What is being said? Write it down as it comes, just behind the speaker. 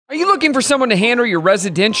you looking for someone to handle your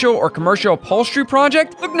residential or commercial upholstery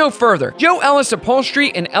project? Look no further. Joe Ellis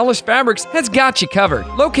Upholstery and Ellis Fabrics has got you covered.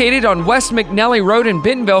 Located on West McNelly Road in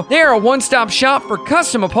Bentonville, they are a one-stop shop for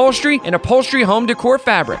custom upholstery and upholstery home decor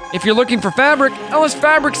fabric. If you're looking for fabric, Ellis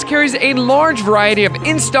Fabrics carries a large variety of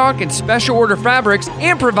in-stock and special order fabrics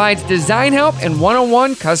and provides design help and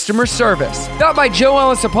one-on-one customer service. Stop by Joe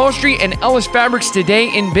Ellis Upholstery and Ellis Fabrics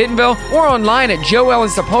today in Bentonville or online at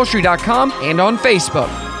joeellisupholstery.com and on Facebook.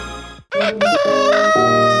 Good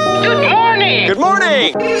morning! Good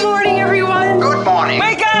morning! Good morning, everyone! Good morning!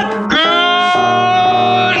 Wake up! Good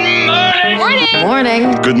morning!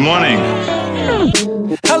 Morning! Good morning.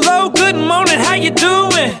 Hello, good morning, how you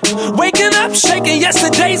doing? Waking up, shaking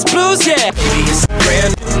yesterday's blues, yeah. Baby, it's a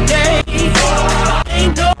brand new day.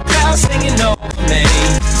 Ain't no cloud singing over me.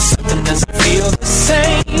 Something doesn't feel the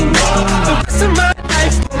same. The rest of my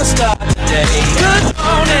life gonna start today. Good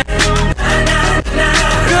morning.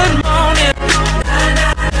 Good morning.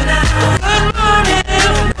 Good morning.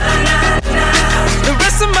 The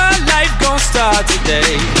rest of my life gonna start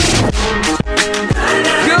today.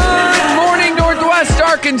 Good morning, Northwest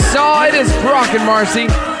Arkansas. It is Brock and Marci.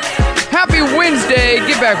 Happy Wednesday.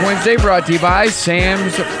 Get Back Wednesday brought to you by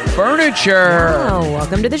Sam's Furniture. Wow,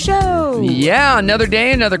 welcome to the show. Yeah, another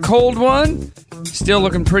day, another cold one. Still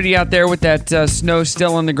looking pretty out there with that snow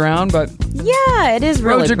still on the ground, but Yeah, it is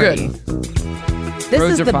really roads are pretty. good. This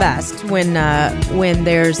Roads is are the fine. best when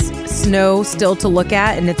there's snow still to look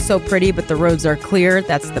at and it's so pretty, but the roads are clear.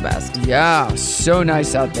 That's the best. Yeah, so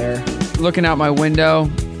nice out there. Looking out my window,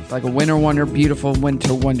 it's like a winter wonder, beautiful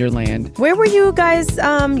winter wonderland. Where were you guys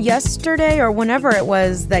yesterday or whenever it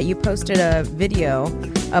was that you posted a video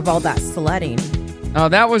of all that sledding? Oh,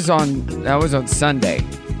 that was on Sunday.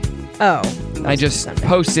 Oh, I just Sunday.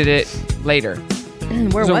 posted it later.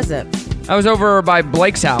 Where So- was it? I was over by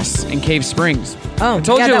Blake's house in Cave Springs. Oh, I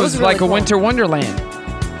told yeah, you it that was was really like a cool. winter wonderland.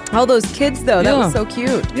 All those kids though, that Yeah. was so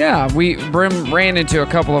cute. Yeah, Brim ran into a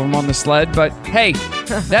couple of them on the sled, but hey,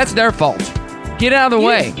 that's their fault. Get out of the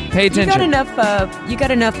way. Pay attention. You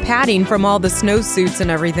got enough padding from all the snowsuits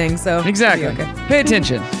and everything, so Exactly. okay. Pay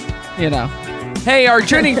attention. Hey, our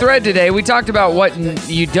trending thread today, we talked about what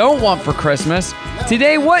you don't want for Christmas.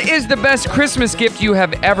 Today, what is the best Christmas gift you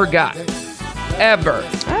have ever got? Ever.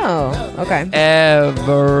 Oh, okay.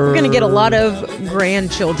 Ever. We're gonna get a lot of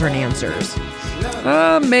grandchildren answers.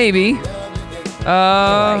 Maybe.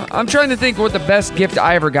 I'm trying to think what the best gift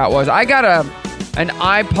I ever got was. I got an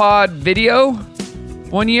iPod video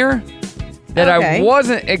one year that I Okay.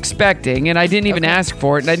 wasn't expecting, and I didn't even ask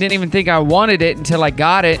for it, and I didn't even think I wanted it until I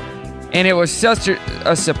got it. And it was such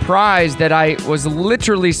a surprise that I was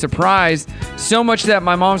literally surprised so much that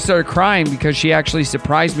my mom started crying because she actually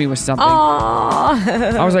surprised me with something.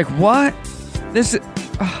 Aww. I was like, what? This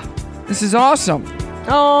is awesome.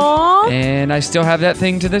 Aww. And I still have that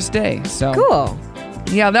thing to this day. So Cool.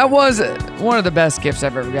 yeah, that was one of the best gifts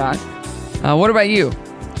I've ever got. What about you?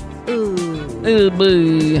 Ooh.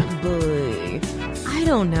 Boo. Boy. I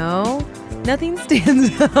don't know. Nothing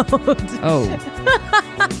stands out. Oh.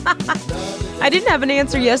 I didn't have an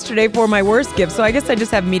answer yesterday for my worst gift, so I guess I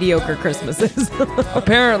just have mediocre Christmases.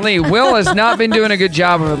 Apparently, Will has not been doing a good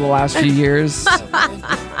job over the last few years.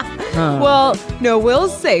 Well, no,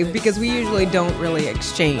 Will's safe because we usually don't really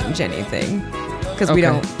exchange anything because we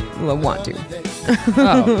Okay. don't want to.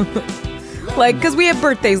 Oh. Like, because we have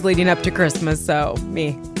birthdays leading up to Christmas, so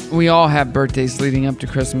me. We all have birthdays leading up to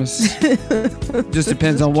Christmas. Just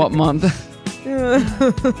depends on what month.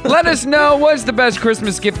 Let us know what's the best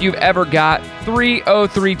Christmas gift you've ever got.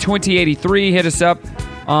 303-2083. Hit us up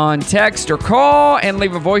on text or call and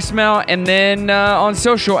leave a voicemail, and then on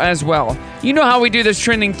social as well. You know how we do this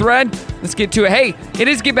trending thread. Let's get to it. Hey, it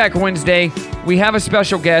is Get Back Wednesday. We have a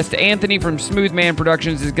special guest. Anthony from Smooth Man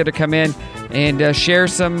Productions is going to come in and share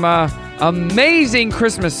some amazing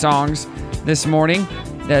Christmas songs this morning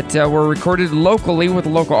that were recorded locally with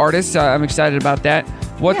local artists. I'm excited about that.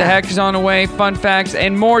 What the heck is on the way, fun facts,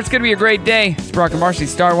 and more. It's going to be a great day. It's Brock and Marci,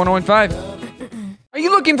 Star 101.5. Are you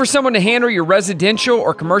looking for someone to handle your residential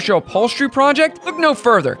or commercial upholstery project? Look no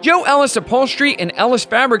further. Joe Ellis Upholstery and Ellis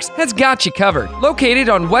Fabrics has got you covered. Located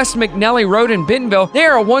on West McNelly Road in Bentonville, they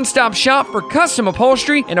are a one-stop shop for custom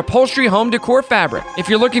upholstery and upholstery home decor fabric. If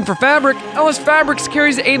you're looking for fabric, Ellis Fabrics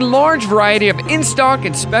carries a large variety of in-stock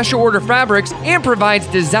and special order fabrics and provides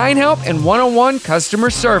design help and one-on-one customer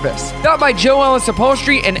service. Stop by Joe Ellis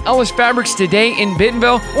Upholstery and Ellis Fabrics today in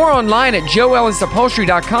Bentonville or online at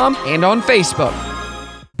joeellisupholstery.com and on Facebook.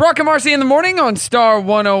 Brock and Marci in the morning on Star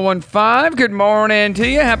 101.5. Good morning to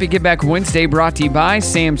you. Happy Get Back Wednesday brought to you by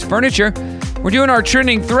Sam's Furniture. We're doing our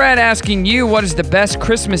trending thread asking you what is the best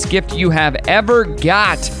Christmas gift you have ever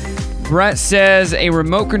got. Brett says a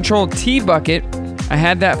remote controlled tea bucket. I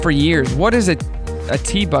had that for years. What is a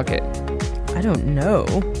tea bucket? I don't know.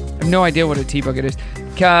 I have no idea what a tea bucket is.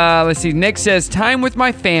 Let's see. Nick says time with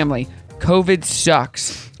my family. COVID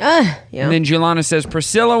sucks. Yeah. And then Julana says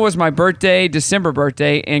Priscilla was my December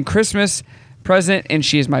birthday, and Christmas present, and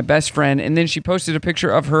she is my best friend. And then she posted a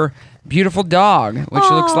picture of her beautiful dog, which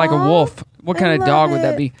looks like a wolf. What kind of dog would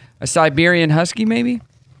that be? A Siberian Husky, maybe?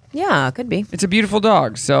 Yeah, could be. It's a beautiful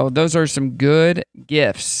dog. So those are some good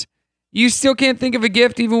gifts. You still can't think of a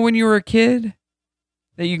gift even when you were a kid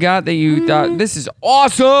that you got that you thought, this is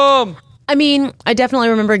awesome? I mean, I definitely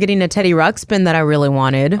remember getting a Teddy Ruxpin that I really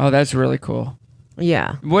wanted. Oh, that's really cool.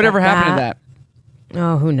 Yeah. Whatever happened to that?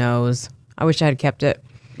 Oh, who knows? I wish I had kept it.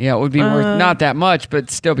 Yeah, it would be worth not that much,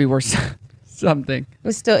 but still be worth something.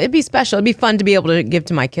 It'd be special. It'd be fun to be able to give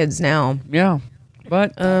to my kids now. Yeah.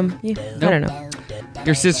 But I don't know.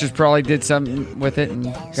 Your sisters probably did something with it and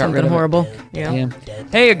got Something rid of horrible. it. Yeah.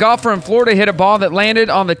 Hey, a golfer in Florida hit a ball that landed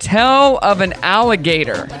on the tail of an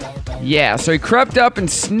alligator. Yeah, so he crept up and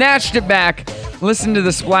snatched it back. Listen to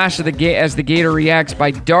the splash of as the gator reacts by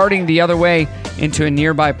darting the other way into a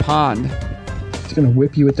nearby pond. It's gonna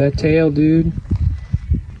whip you with that tail, dude.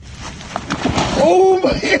 Oh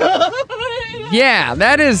my God! Yeah,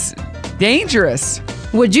 that is dangerous.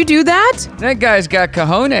 Would you do that? That guy's got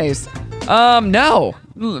cojones. No.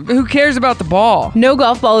 Who cares about the ball? No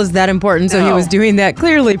golf ball is that important, so he was doing that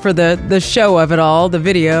clearly for the show of it all, the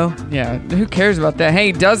video. Yeah, who cares about that?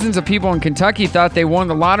 Hey, dozens of people in Kentucky thought they won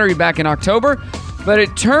the lottery back in October, but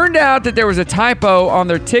it turned out that there was a typo on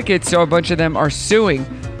their tickets, so a bunch of them are suing.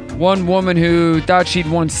 One woman who thought she'd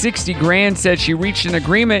won 60 grand said she reached an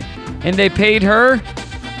agreement and they paid her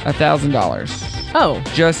 $1,000. Oh.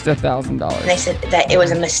 Just $1,000. They said that it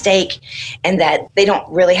was a mistake and that they don't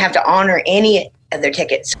really have to honor any of their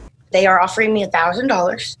tickets. They are offering me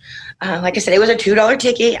 $1,000. Like I said, it was a $2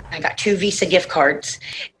 ticket. I got 2 Visa gift cards.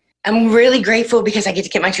 I'm really grateful because I get to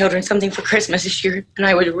get my children something for Christmas this year, and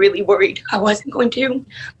I was really worried I wasn't going to.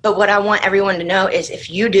 But what I want everyone to know is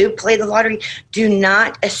if you do play the lottery, do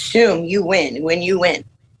not assume you win when you win.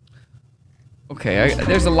 Okay,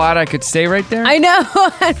 there's a lot I could say right there. I know.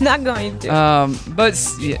 I'm not going to. I'm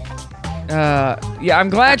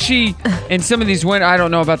glad she, and some of these winners, I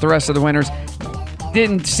don't know about the rest of the winners,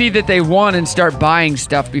 didn't see that they won and start buying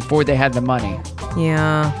stuff before they had the money.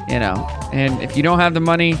 Yeah. You know, and if you don't have the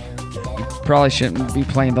money, you probably shouldn't be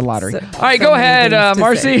playing the lottery. All right, so go ahead,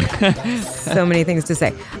 Marci. So many things to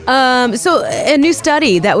say. So a new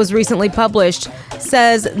study that was recently published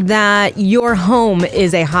says that your home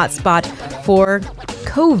is a hotspot for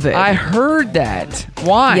COVID. I heard that.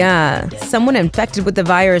 Why? Yeah. Someone infected with the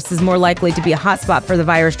virus is more likely to be a hotspot for the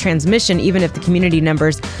virus transmission, even if the community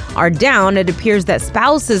numbers are down. It appears that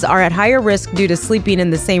spouses are at higher risk due to sleeping in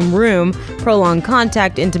the same room, prolonged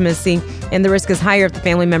contact, intimacy, and the risk is higher if the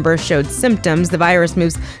family member showed symptoms. The virus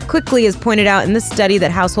moves quickly, as pointed out in this study,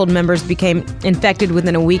 that household members became infected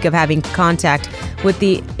within a week of having contact with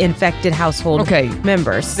the infected household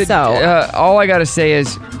members. So all I got to say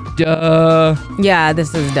is, duh. Yeah,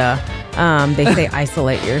 this is duh. They say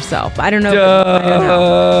isolate yourself. I don't know.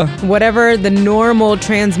 Duh. Whatever the normal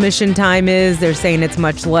transmission time is, they're saying it's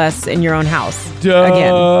much less in your own house. Duh.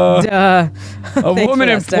 Again. Duh. A woman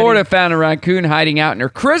in Florida found a raccoon hiding out in her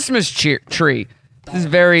Christmas tree. This is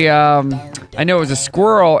very, I know it was a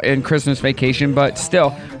squirrel in Christmas Vacation, but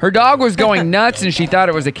still. Her dog was going nuts, and she thought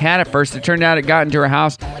it was a cat at first. It turned out it got into her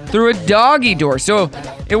house through a doggy door, so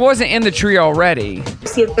it wasn't in the tree already.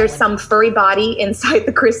 See if there's some furry body inside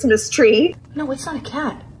the Christmas tree. No, it's not a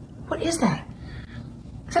cat. What is that?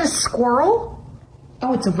 Is that a squirrel?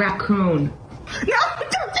 Oh, it's a raccoon. No!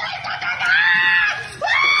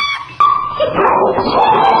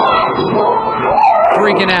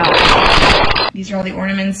 Freaking out. These are all the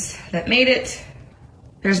ornaments that made it.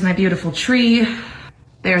 There's my beautiful tree.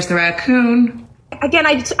 There's the raccoon. Again,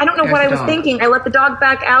 I don't know what I was thinking. I let the dog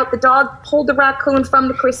back out. The dog pulled the raccoon from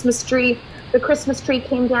the Christmas tree. The Christmas tree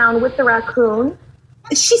came down with the raccoon.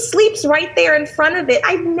 She sleeps right there in front of it.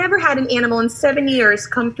 I've never had an animal in 7 years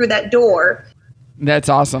come through that door. That's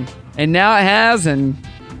awesome. And now it has, and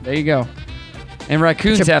there you go. And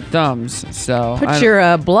raccoons have thumbs, so... Put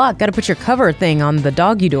your block, gotta put your cover thing on the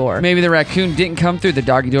doggy door. Maybe the raccoon didn't come through the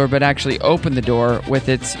doggy door, but actually opened the door with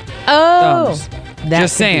its thumbs.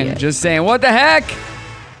 Just saying. What the heck?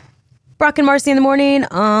 Brock and Marci in the morning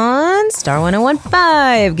on Star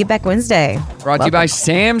 101.5. Get Back Wednesday. Brought to you by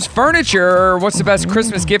Sam's Furniture. What's the best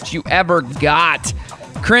Christmas gift you ever got?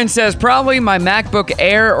 Corinne says, probably my MacBook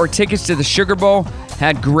Air or tickets to the Sugar Bowl.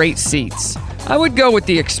 Had great seats. I would go with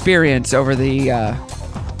the experience over the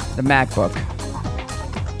MacBook.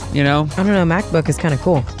 You know? I don't know. MacBook is kind of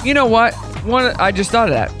cool. You know what? I just thought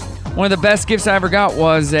of that. One of the best gifts I ever got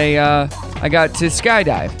was I got to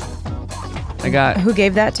skydive. Who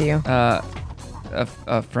gave that to you?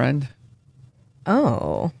 A friend.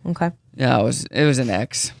 Oh, okay. Yeah, it was an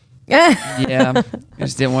ex. Yeah, I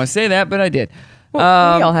just didn't want to say that, but I did.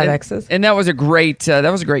 Well, we all have exes. And that was a great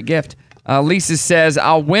gift. Lisa says,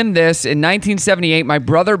 I'll win this. In 1978, my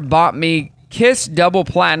brother bought me Kiss Double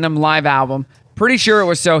Platinum live album. Pretty sure it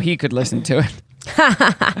was so he could listen to it.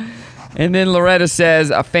 And then Loretta says,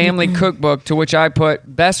 a family cookbook, to which I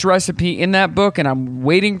put best recipe in that book, and I'm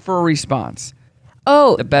waiting for a response.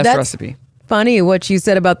 Oh, the best recipe. Funny what you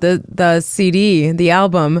said about the CD, the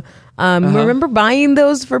album. Remember buying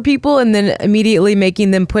those for people and then immediately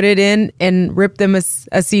making them put it in and rip them a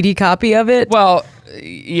CD copy of it? Well,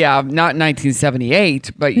 yeah, not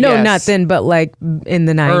 1978, but no, yes. not then, but like in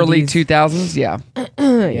the 90s. Early 2000s, yeah.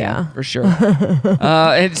 Yeah. For sure.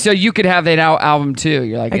 And so you could have that album too.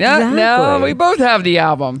 You're like, Exactly. no, we both have the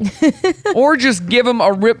album. Or just give them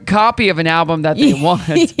a ripped copy of an album that they want.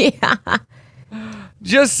 Yeah.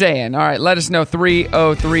 Just saying. All right, let us know.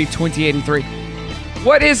 303-28-3.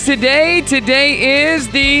 What is today? Today is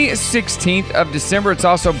the 16th of December. It's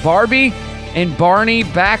also Barbie and Barney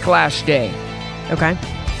Backlash Day. Okay.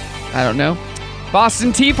 I don't know.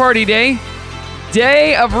 Boston Tea Party Day.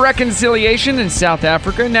 Day of Reconciliation in South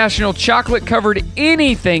Africa. National Chocolate Covered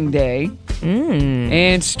Anything Day.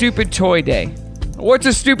 And Stupid Toy Day. What's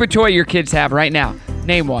a stupid toy your kids have right now?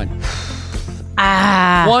 Name one.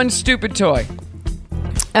 One stupid toy.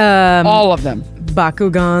 All of them.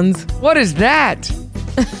 Bakugans. What is that?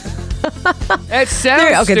 That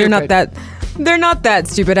sounds stupid. They're not that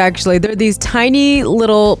stupid, actually. They're these tiny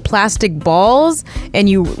little plastic balls, and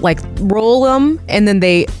you like roll them, and then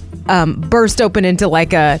they burst open into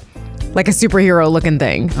like a superhero looking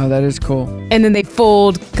thing. Oh, that is cool. And then they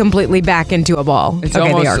fold completely back into a ball. It's they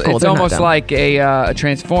almost, are cool. It's almost like a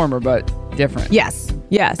Transformer, but different. Yes.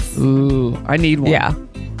 Ooh, I need one. Yeah.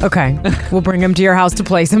 Okay. We'll bring them to your house to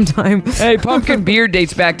play sometime. Hey, pumpkin beer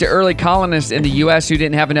dates back to early colonists in the U.S. who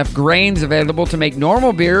didn't have enough grains available to make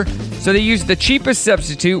normal beer, so they used the cheapest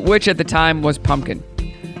substitute, which at the time was pumpkin.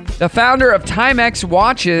 The founder of Timex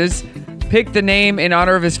watches picked the name in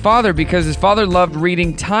honor of his father because his father loved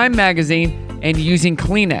reading Time magazine and using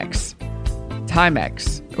Kleenex.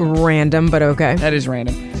 Timex. Random, but okay. That is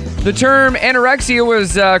random. The term anorexia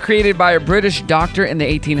was created by a British doctor in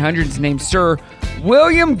the 1800s named Sir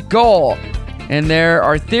William Gull, and there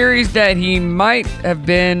are theories that he might have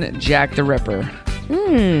been Jack the Ripper.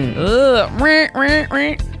 The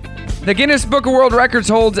Guinness Book of World Records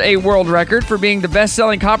holds a world record for being the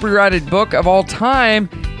best-selling copyrighted book of all time,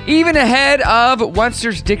 even ahead of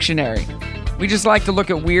Webster's Dictionary. We just like to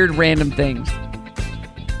look at weird, random things.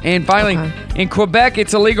 And finally, in Quebec,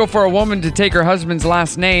 it's illegal for a woman to take her husband's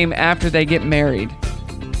last name after they get married.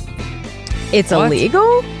 It's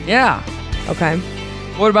illegal? Yeah. Okay.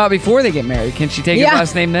 What about before they get married? Can she take his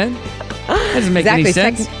last name then? That doesn't make any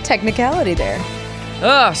sense. Technicality there.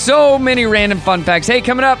 So many random fun facts. Hey,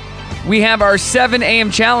 coming up, we have our 7 a.m.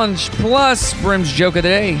 challenge plus Brim's joke of the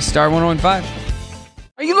day. Star 101.5.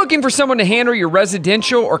 Are you looking for someone to handle your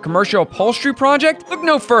residential or commercial upholstery project? Look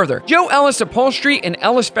no further. Joe Ellis Upholstery and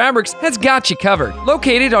Ellis Fabrics has got you covered.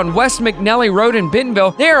 Located on West McNelly Road in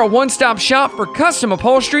Bentonville, they are a one-stop shop for custom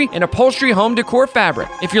upholstery and upholstery home decor fabric.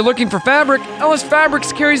 If you're looking for fabric, Ellis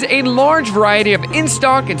Fabrics carries a large variety of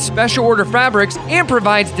in-stock and special order fabrics and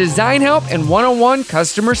provides design help and one-on-one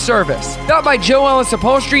customer service. Stop by Joe Ellis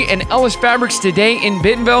Upholstery and Ellis Fabrics today in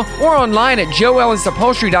Bentonville or online at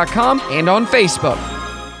joeellisupholstery.com and on Facebook.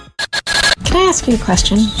 Can I ask you a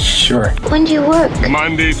question? Sure. When do you work?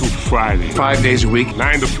 Monday to Friday. 5 days a week.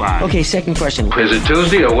 9 to 5. Okay, second question. Is it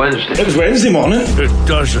Tuesday or Wednesday? It was Wednesday morning. It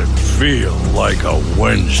doesn't feel like a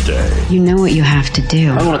Wednesday. You know what you have to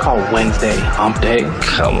do. I want to call Wednesday hump day.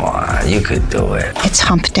 Come on, you could do it. It's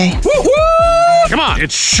hump day. Whoop, whoop! Come on,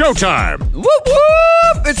 it's showtime. Whoop,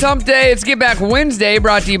 whoop! It's hump day. It's Get Back Wednesday,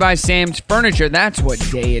 brought to you by Sam's Furniture. That's what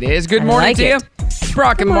day it is. Good morning to you.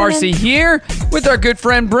 Brock and Marci here with our good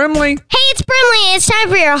friend Brimley. Hey, it's Brimley. It's time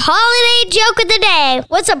for your holiday joke of the day.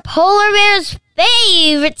 What's a polar bear's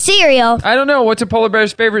favorite cereal? I don't know. What's a polar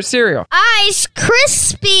bear's favorite cereal? Ice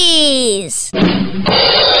Krispies.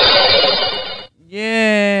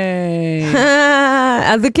 Yay.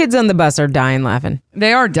 The kids on the bus are dying laughing.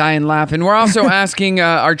 They are dying laughing. We're also asking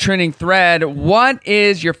our trending thread, what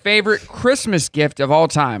is your favorite Christmas gift of all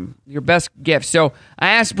time? Your best gift. So I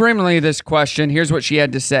asked Brimley this question. Here's what she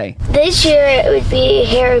had to say. This year it would be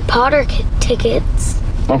Harry Potter tickets.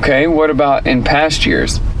 Okay, what about in past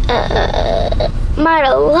years? Might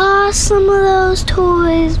have lost some of those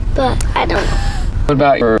toys, but I don't know. What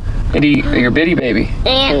about your bitty baby?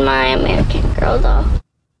 And my American Girl doll.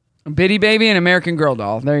 Bitty baby and American Girl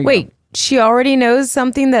doll. There you go. Wait, she already knows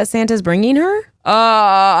something that Santa's bringing her?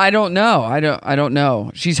 I don't know. I don't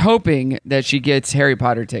know. She's hoping that she gets Harry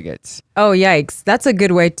Potter tickets. Oh, yikes. That's a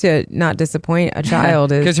good way to not disappoint a child.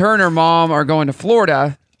 Because her and her mom are going to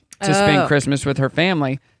Florida to spend Christmas with her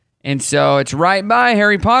family. And so it's right by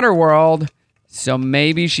Harry Potter World. So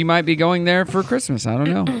maybe she might be going there for Christmas. I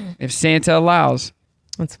don't know. If Santa allows.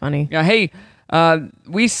 That's funny. Yeah. Hey,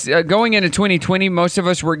 we going into 2020, most of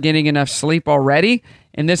us were getting enough sleep already.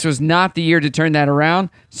 And this was not the year to turn that around.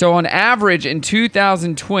 So on average in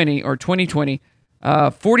 2020 or 2020,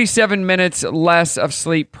 47 minutes less of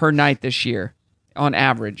sleep per night this year on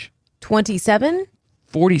average. 27?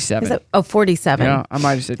 47. 47. Yeah, I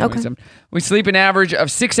might have said 27. Okay. We sleep an average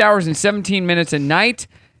of 6 hours and 17 minutes a night.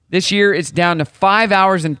 This year it's down to 5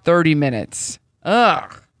 hours and 30 minutes.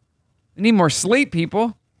 Ugh. I need more sleep,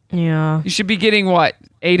 people. Yeah. You should be getting what?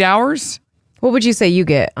 8 hours? What would you say you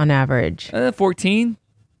get on average? 14.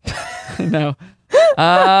 No. You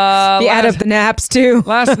add up the naps too.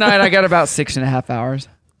 Last night I got about 6.5 hours.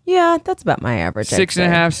 Yeah, that's about my average.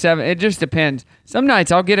 6.5, 7. It just depends. Some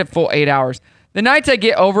nights I'll get a full 8 hours. The nights I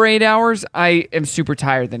get over 8 hours, I am super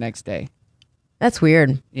tired the next day. That's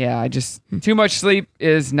weird. Yeah, too much sleep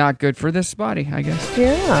is not good for this body, I guess.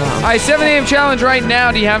 Yeah. All right, 7 a.m. challenge right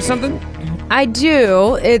now. Do you have something? I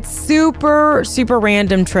do. It's super, super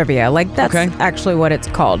random trivia. Like, that's actually what it's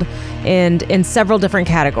called. And in several different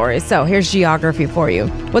categories. So here's geography for you.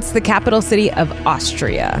 What's the capital city of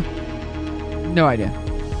Austria? No idea.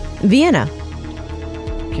 Vienna.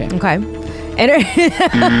 Okay.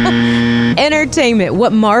 Entertainment.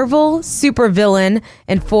 What Marvel supervillain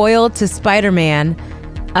and foil to Spider-Man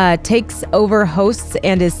takes over hosts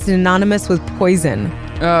and is synonymous with poison?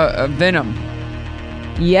 Venom.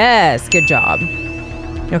 Yes, good job.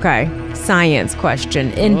 Okay, science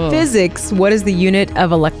question. In physics, what is the unit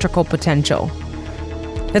of electrical potential?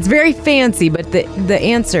 That's very fancy, but the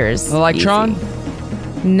answer's electron?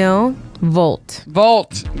 Easy. No, volt.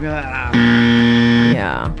 Volt. Yeah.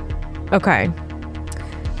 Okay.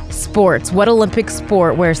 Sports. What Olympic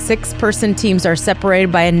sport where 6-person teams are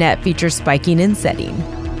separated by a net features spiking and setting?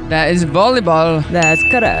 That is volleyball. That's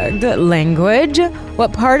correct. Language.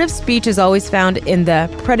 What part of speech is always found in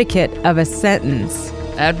the predicate of a sentence?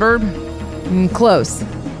 Adverb? Close.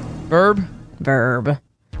 Verb? Verb.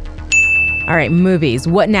 All right, movies.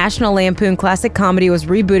 What National Lampoon classic comedy was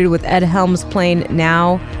rebooted with Ed Helms playing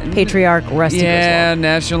now patriarch Rusty Griswold? Yeah,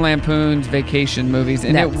 National Lampoon's vacation movies,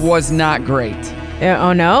 and it was not great.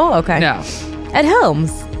 Oh, no? Okay. No. Ed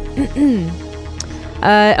Helms.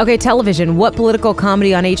 Okay, television. What political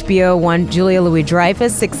comedy on HBO won Julia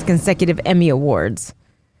Louis-Dreyfus 6 consecutive Emmy Awards?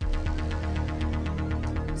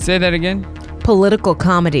 Say that again. Political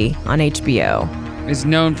comedy on HBO. Is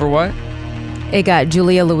known for what? It got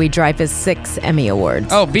Julia Louis-Dreyfus 6 Emmy Awards.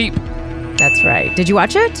 Oh, Veep. That's right. Did you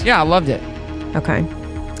watch it? Yeah, I loved it. Okay.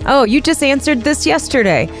 Oh, you just answered this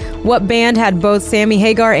yesterday. What band had both Sammy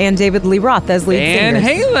Hagar and David Lee Roth as lead singers?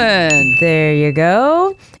 Van Halen. There you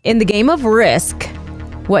go. In the game of Risk,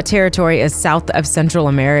 what territory is south of Central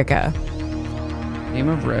America? Game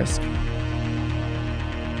of Risk.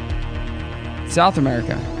 South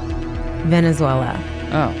America. Venezuela.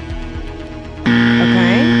 Oh.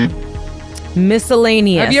 Okay.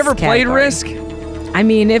 Miscellaneous. Have you ever played category. Risk? I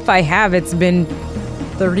mean, if I have, it's been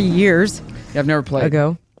 30 years I've never played.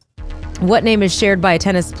 ago. What name is shared by a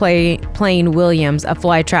tennis playing Williams, a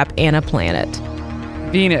flytrap, and a planet?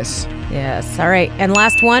 Venus. Yes. All right. And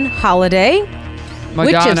last one, holiday. Madonna.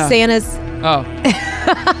 Which of Santa's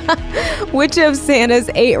Which of Santa's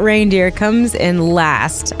 8 reindeer comes in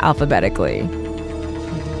last alphabetically?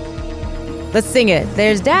 Let's sing it.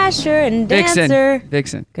 There's Dasher and Dancer.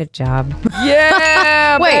 Vixen. Good job.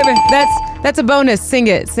 Yeah, Wait, baby. that's a bonus. Sing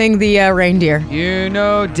it. Sing the reindeer. You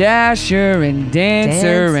know Dasher and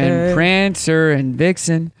Dancer and Prancer and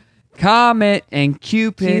Vixen, Comet and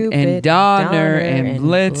Cupid and Donner and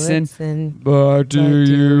Blitzen. But do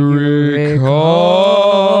you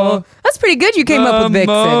recall? That's pretty good. You came up with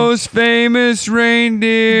Vixen. The most famous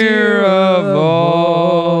reindeer of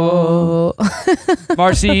all.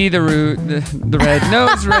 Marci, the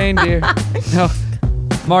red-nosed reindeer. No,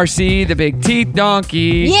 Marci, the big teeth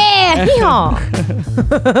donkey. Yeah, hee-haw.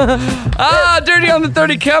 Dirty on the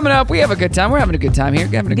 30 coming up. We have a good time. We're having a good time here.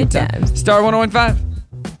 Having a good time. Star 1015.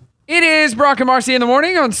 It is Brock and Marci in the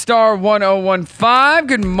morning on Star 1015.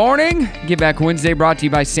 Good morning. Get Back Wednesday brought to you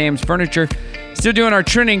by Sam's Furniture. Still doing our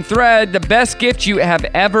trending thread. The best gift you have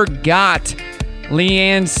ever got.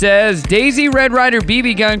 Leanne says, Daisy Red Ryder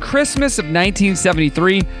BB gun, Christmas of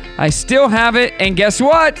 1973. I still have it, and guess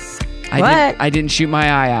what? I didn't shoot my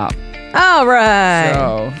eye out. All right.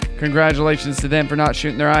 So, congratulations to them for not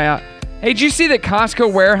shooting their eye out. Hey, did you see that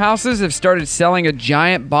Costco warehouses have started selling a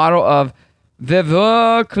giant bottle of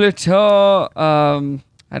Veuve Clicquot,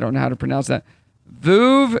 I don't know how to pronounce that,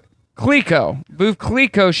 Veuve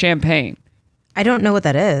Clicquot champagne. I don't know what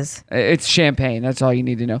that is. It's champagne. That's all you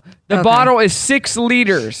need to know. The bottle is 6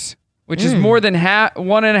 liters, which is more than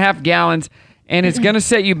 1.5 gallons, and it's going to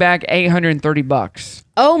set you back $830.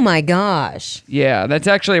 Oh my gosh. Yeah, that's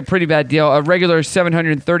actually a pretty bad deal. A regular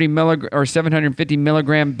 750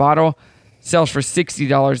 milligram bottle sells for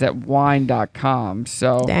 $60 at wine.com.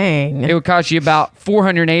 So dang. It would cost you about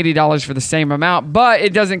 $480 for the same amount, but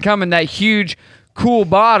it doesn't come in that huge, cool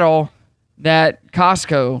bottle that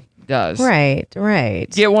Costco does. Right.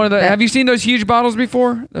 Get one of the. Have you seen those huge bottles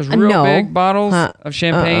before? Those real big bottles of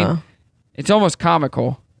champagne. It's almost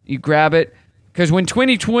comical. You grab it because when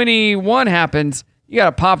 2021 happens, you got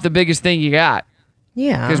to pop the biggest thing you got.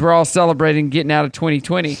 Yeah. Because we're all celebrating getting out of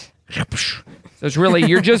 2020. So it's really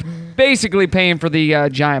you're just basically paying for the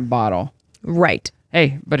giant bottle. Right.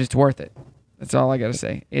 Hey, but it's worth it. That's all I got to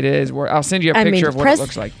say. It is worth. I'll send you a picture of what it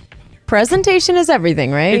looks like. Presentation is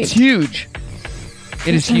everything, right? It's huge.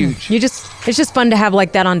 It is huge. It's just fun to have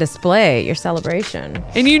like that on display, your celebration.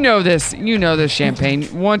 And you know this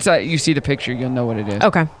champagne. Once you see the picture, you'll know what it is.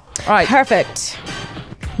 Okay. All right. Perfect.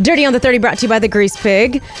 Dirty on the 30 brought to you by the Grease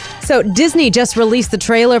Pig. So Disney just released the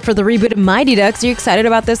trailer for the reboot of Mighty Ducks. Are you excited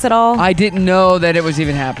about this at all? I didn't know that it was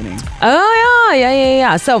even happening. Oh,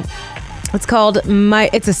 yeah. So it's called,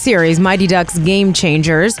 it's a series, Mighty Ducks Game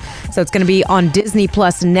Changers. So it's going to be on Disney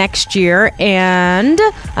Plus next year. And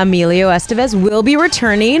Emilio Estevez will be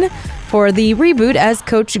returning for the reboot as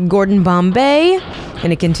Coach Gordon Bombay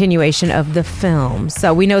in a continuation of the film.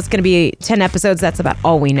 So we know it's going to be 10 episodes. That's about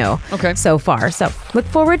all we know so far. So look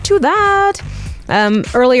forward to that.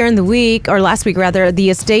 Earlier in the week, or last week rather, the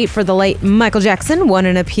estate for the late Michael Jackson won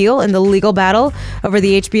an appeal in the legal battle over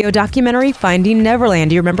the HBO documentary Finding Neverland.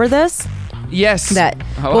 Do you remember this? Yes. I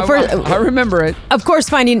remember it. Of course,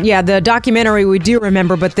 the documentary we do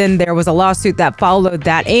remember, but then there was a lawsuit that followed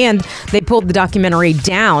that, and they pulled the documentary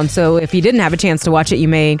down. So if you didn't have a chance to watch it, you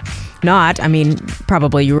may not. I mean,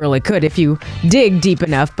 probably you really could if you dig deep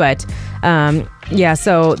enough, but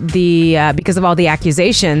so because of all the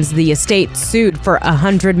accusations, the estate sued for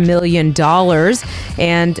 $100 million.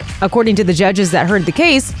 And according to the judges that heard the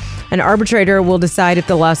case, an arbitrator will decide if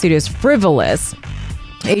the lawsuit is frivolous.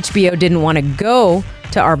 HBO didn't want to go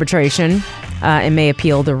to arbitration and may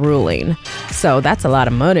appeal the ruling. So that's a lot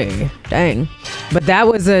of money. Dang. But that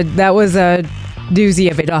was a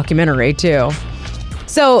doozy of a documentary too.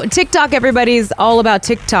 So TikTok, everybody's all about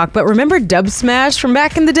TikTok, but remember Dub Smash from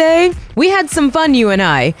back in the day? We had some fun, you and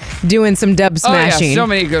I, doing some dub smashing. Oh yeah, so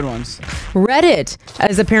many good ones. Reddit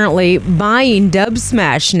is apparently buying Dub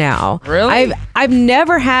Smash now. Really? I've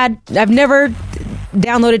never downloaded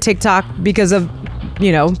TikTok because of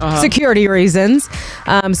security reasons.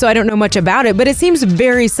 So I don't know much about it, but it seems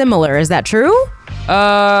very similar. Is that true?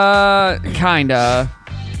 Kinda.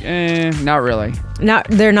 Not really.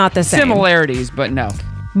 They're not the same. Similarities, but no.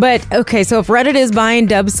 But okay, so if Reddit is buying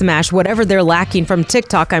Dub Smash, whatever they're lacking from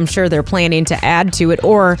TikTok, I'm sure they're planning to add to it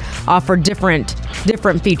or offer different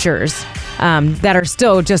features that are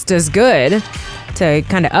still just as good to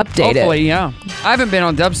kind of update it. Hopefully, yeah. I haven't been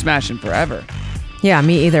on Dub Smash in forever. Yeah,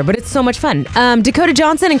 me either, but it's so much fun. Dakota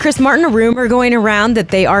Johnson and Chris Martin, a rumor going around that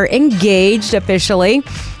they are engaged officially,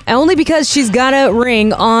 only because she's got a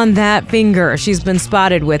ring on that finger. She's been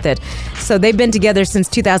spotted with it. So they've been together since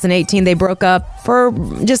 2018. They broke up for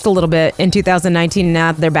just a little bit in 2019.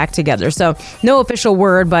 Now they're back together. So no official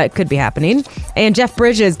word, but could be happening. And Jeff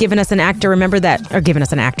Bridges giving us an update.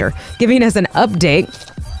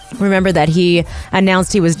 Remember that he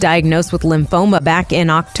announced he was diagnosed with lymphoma back in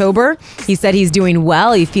October. He said he's doing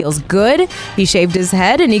well. He feels good. He shaved his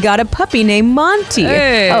head and he got a puppy named Monty.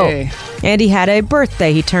 Hey. Oh, and he had a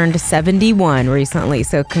birthday. He turned 71 recently.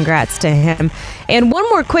 So congrats to him. And one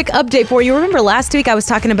more quick update for you. Remember last week I was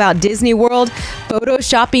talking about Disney World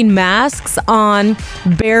photoshopping masks on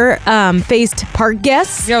bare-faced park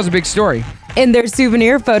guests? Yeah, it was a big story. In their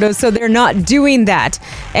souvenir photos, so they're not doing that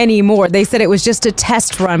anymore. They said it was just a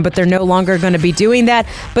test run, but they're no longer going to be doing that.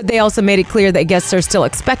 But they also made it clear that guests are still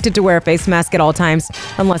expected to wear a face mask at all times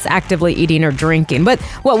unless actively eating or drinking. But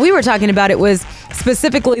what we were talking about, it was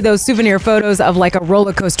specifically those souvenir photos of like a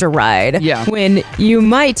roller coaster ride. Yeah. When you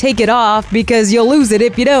might take it off because you'll lose it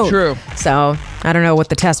if you don't. True. So I don't know what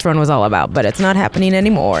the test run was all about, but it's not happening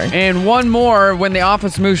anymore. And one more, when The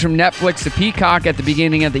Office moves from Netflix to Peacock at the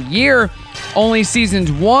beginning of the year, only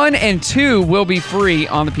seasons 1 and 2 will be free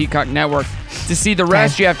on the Peacock network. To see the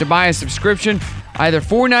rest, you have to buy a subscription, either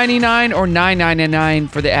 $4.99 or $9.99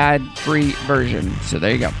 for the ad-free version. So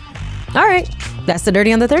there you go. All right. That's the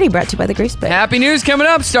Dirty on the 30, brought to you by the Grease Pit. Happy news coming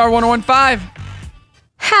up, Star 101.5.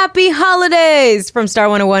 Happy holidays from Star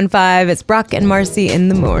 101.5. It's Brock and Marci in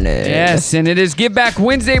the morning. Yes, and it is Give Back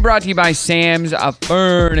Wednesday, brought to you by Sam's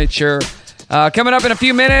Furniture. Coming up in a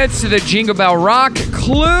few minutes, the Jingle Bell Rock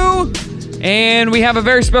Clue. And we have a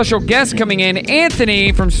very special guest coming in.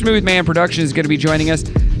 Anthony from Smooth Man Productions is going to be joining us.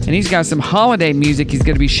 And he's got some holiday music he's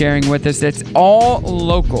going to be sharing with us that's all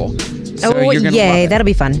local. So you're gonna love it. That'll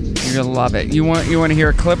be fun. You're going to love it. You want to hear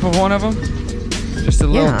a clip of one of them? Just a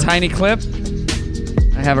little tiny clip?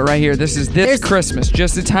 I have it right here. There's Christmas.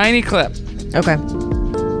 Just a tiny clip. Okay.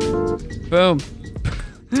 Boom.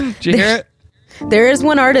 Did you hear it? There is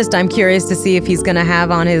one artist I'm curious to see if he's going to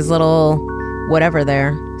have on his little whatever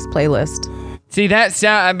there, his playlist. See, that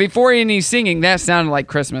sound, before any singing, that sounded like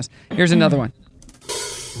Christmas. Here's another one.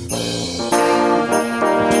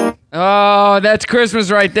 Oh, that's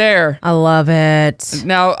Christmas right there. I love it.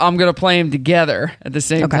 Now I'm going to play them together at the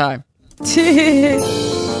same time.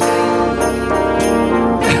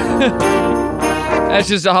 That's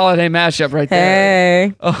just a holiday mashup right there.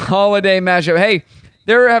 Hey. A holiday mashup. Hey,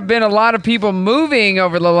 there have been a lot of people moving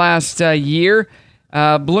over the last year.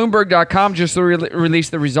 Bloomberg.com just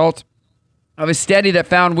released the results of a study that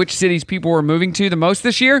found which cities people were moving to the most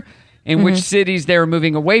this year and which cities they were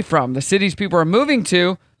moving away from. The cities people are moving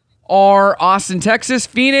to are Austin, Texas,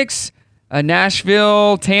 Phoenix,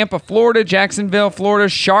 Nashville, Tampa, Florida, Jacksonville, Florida,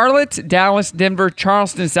 Charlotte, Dallas, Denver,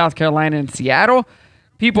 Charleston, South Carolina, and Seattle.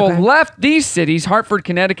 People left these cities: Hartford,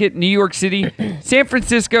 Connecticut, New York City, San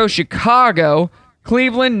Francisco, Chicago,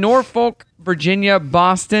 Cleveland, Norfolk, Virginia,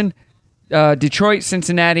 Boston, Detroit,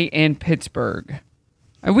 Cincinnati, and Pittsburgh.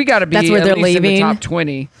 And we got to be at least in the top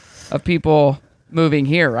 20 of people moving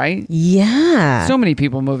here, right? Yeah. So many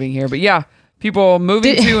people moving here. But yeah, people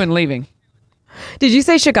moving to and leaving. Did you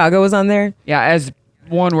say Chicago was on there? Yeah, as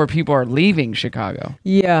one where people are leaving Chicago.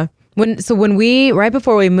 Yeah. When we, right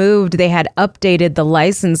before we moved, they had updated the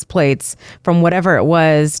license plates from whatever it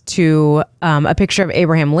was to a picture of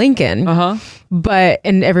Abraham Lincoln.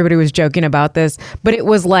 And everybody was joking about this, but it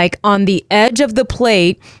was like on the edge of the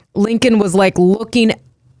plate, Lincoln was like looking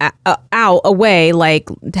out away, like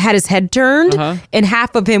had his head turned, and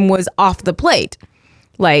half of him was off the plate.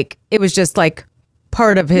 Like it was just like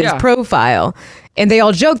part of his profile. And they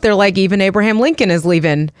all joked, they're like, even Abraham Lincoln is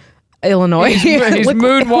leaving Illinois. He's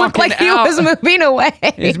moonwalking like he was moving away.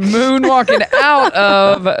 He's moonwalking out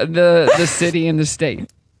of the city and the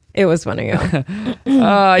state. It was funny. Even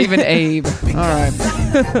Abe. All right.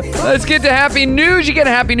 Let's get to happy news. You get a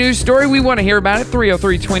happy news story. We want to hear about it.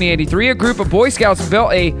 303-2083. A group of Boy Scouts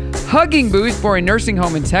built a hugging booth for a nursing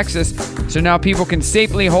home in Texas. So now people can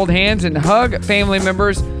safely hold hands and hug family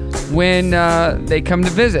members when they come to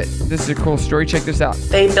visit. This is a cool story. Check this out.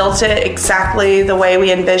 They built it exactly the way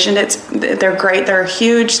we envisioned it. They're great. They're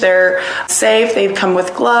huge. They're safe. They come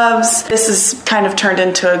with gloves. This has kind of turned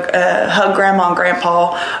into a hug grandma and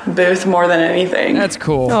grandpa booth more than anything. That's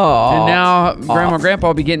cool. Aww. And now grandma and grandpa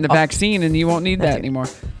will be getting the vaccine and you won't need that anymore.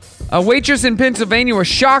 A waitress in Pennsylvania was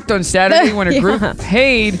shocked on Saturday when a group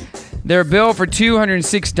paid their bill for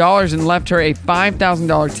 $206 and left her a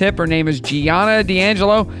 $5,000 tip. Her name is Gianna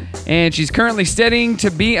D'Angelo, and she's currently studying to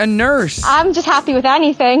be a nurse. I'm just happy with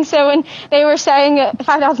anything. So when they were saying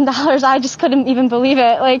 $5,000, I just couldn't even believe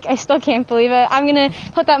it. Like, I still can't believe it. I'm going to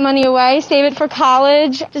put that money away, save it for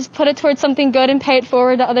college, just put it towards something good and pay it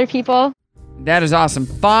forward to other people. That is awesome.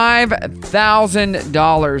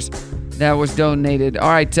 $5,000 that was donated. All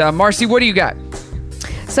right, Marci, what do you got?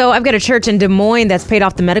 So I've got a church in Des Moines that's paid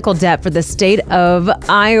off the medical debt for the state of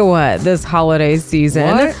Iowa this holiday season.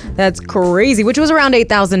 What? That's crazy, which was around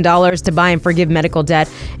 $8,000 to buy and forgive medical debt.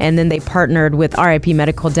 And then they partnered with RIP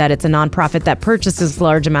Medical Debt. It's a nonprofit that purchases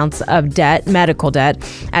large amounts of debt, medical debt,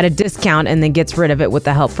 at a discount and then gets rid of it with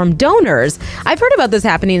the help from donors. I've heard about this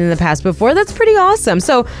happening in the past before. That's pretty awesome.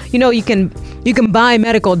 So, you know, you can buy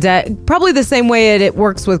medical debt probably the same way it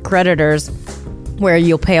works with creditors, where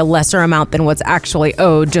you'll pay a lesser amount than what's actually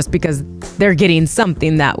owed just because they're getting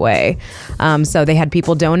something that way. So they had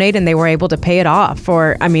people donate and they were able to pay it off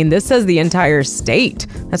for, this says the entire state.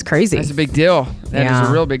 That's crazy. That's a big deal. That is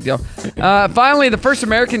a real big deal. Finally, the first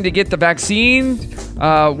American to get the vaccine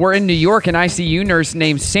were in New York. An ICU nurse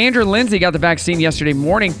named Sandra Lindsay got the vaccine yesterday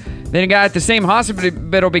morning. Then a guy at the same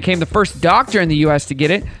hospital became the first doctor in the U.S. to get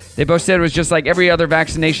it. They both said it was just like every other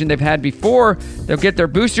vaccination they've had before. They'll get their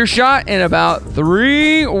booster shot in about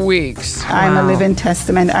 3 weeks. I'm a living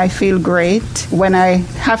testament. I feel great. When I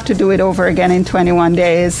have to do it over again in 21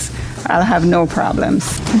 days, I'll have no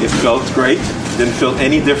problems. It felt great. Didn't feel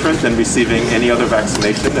any different than receiving any other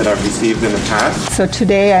vaccination that I've received in the past. So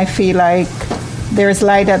today I feel like there's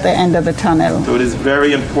light at the end of the tunnel. So it is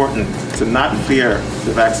very important to not fear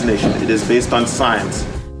the vaccination. It is based on science.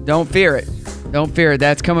 Don't fear it. Don't fear it.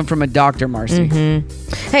 That's coming from a doctor, Marci.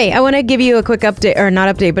 Mm-hmm. Hey, I want to give you a quick update, or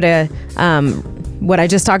not update, but what I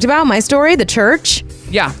just talked about, my story, the church.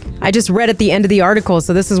 Yeah. I just read at the end of the article,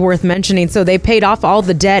 so this is worth mentioning. So they paid off all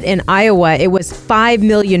the debt in Iowa. It was $5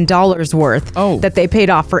 million worth that they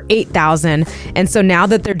paid off for $8,000. And so now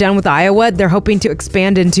that they're done with Iowa, they're hoping to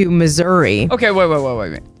expand into Missouri. Okay,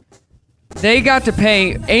 wait. They got to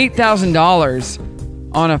pay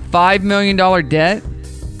 $8,000 on a $5 million debt?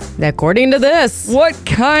 According to this. What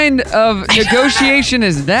kind of negotiation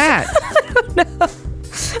is that?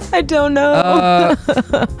 I don't know.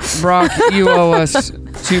 Brock, you owe us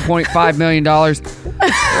 $2.5 million.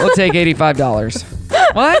 We'll take $85.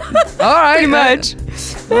 What? All right. Pretty much.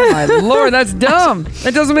 Oh my Lord, that's dumb.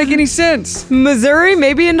 That doesn't make any sense. Missouri,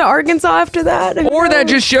 maybe into Arkansas after that. Or that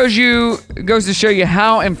just goes to show you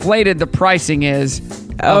how inflated the pricing is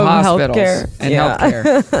of hospitals and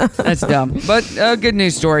healthcare. That's dumb. But a good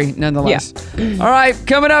news story nonetheless. Yeah. All right,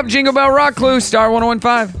 coming up, Jingle Bell Rock Clue, Star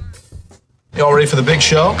 1015. Y'all ready for the big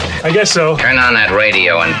show? I guess so. Turn on that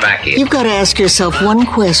radio and back it. You've got to ask yourself one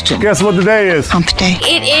question. Guess what the day is? Hump day.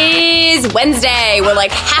 It is Wednesday. We're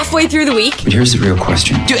like halfway through the week. But here's the real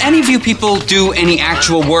question. Do any of you people do any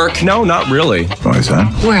actual work? No, not really. Why is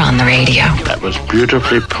that? We're on the radio. That was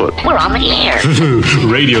beautifully put. We're on the air.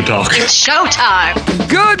 Radio talk. It's showtime.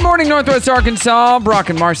 Good morning, Northwest Arkansas. Brock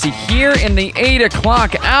and Marci here in the 8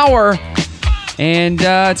 o'clock hour. And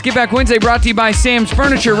it's Get Back Wednesday, brought to you by Sam's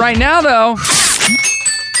Furniture. Right now, though,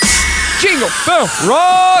 Jingle Bell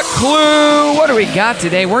Rock Clue. What do we got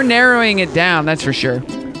today? We're narrowing it down, that's for sure.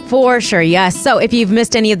 For sure, yes. So if you've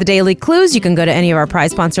missed any of the daily clues, you can go to any of our prize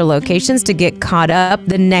sponsor locations to get caught up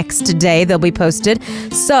the next day. They'll be posted.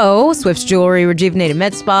 So Swift's Jewelry, Rejuvenated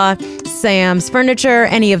Med Spa, Sam's Furniture,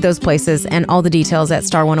 any of those places, and all the details at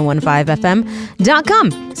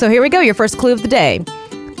star1015fm.com. So here we go, your first clue of the day.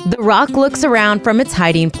 The rock looks around from its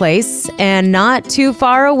hiding place, and not too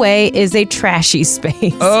far away is a trashy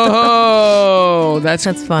space. Oh, that's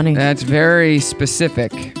funny. That's very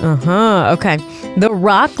specific. Okay. The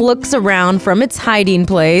rock looks around from its hiding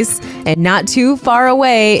place, and not too far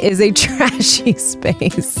away is a trashy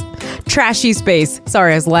space. Trashy space.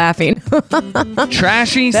 Sorry, I was laughing.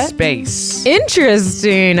 Trashy space.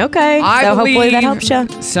 Interesting. Okay. So hopefully that helps you.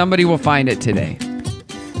 Somebody will find it today.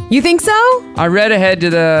 You think so? I read ahead to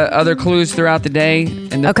the other clues throughout the day,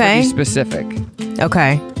 and they're pretty specific.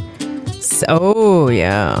 Okay. So,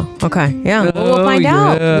 yeah. Okay. Yeah. We'll find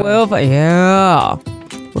out. We'll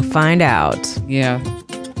find out. Yeah.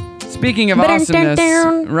 Speaking of awesomeness,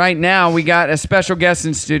 right now we got a special guest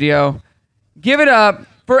in studio. Give it up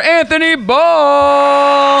for Anthony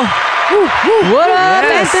Ball. What up,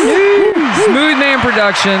 Anthony? Smooth Man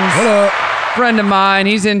Productions. What up? Friend of mine,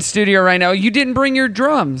 he's in studio right now. You didn't bring your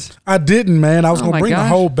drums. I didn't, man. I was gonna bring the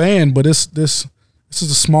whole band, but this is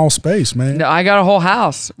a small space, man. No, I got a whole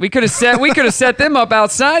house. We could have set them up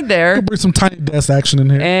outside there. Could bring some tiny desk action in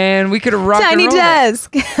here, and we could have rocked tiny and rolled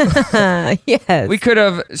desk. Yes. We could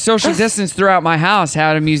have social distance throughout my house.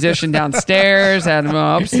 Had a musician downstairs, had them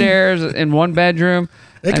upstairs in one bedroom.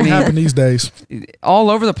 It can happen these days. All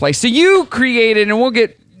over the place. So you created, and we'll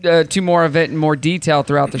get to more of it in more detail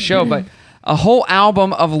throughout the show, but a whole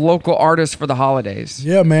album of local artists for the holidays.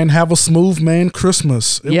 Yeah, man. Have a Smooth Man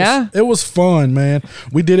Christmas. It was fun, man.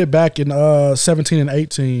 We did it back in 17 and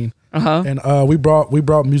 18. And we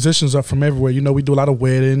brought musicians up from everywhere. You know, we do a lot of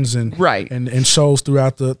weddings and shows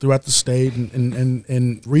throughout the state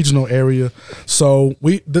and regional area. So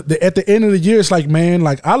at the end of the year, it's like, man,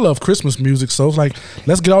 like I love Christmas music. So it's like,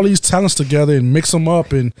 let's get all these talents together and mix them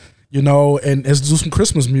up and and let's do some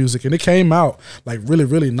Christmas music. And it came out like really,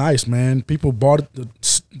 really nice, man. People bought the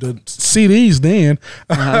CDs then,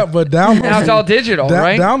 but downloads. Now it's all digital,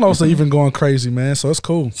 right? Downloads are even going crazy, man. So it's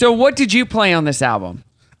cool. So what did you play on this album?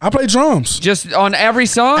 I play drums. Just on every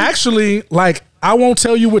song? Actually, like, I won't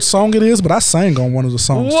tell you which song it is, but I sang on one of the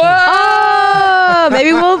songs. What? Oh,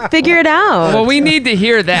 maybe we'll figure it out. Well, we need to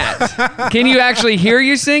hear that. Can you actually hear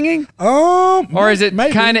you singing? Or is it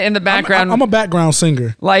kind of in the background? I'm a background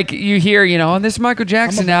singer. Like you hear, on this Michael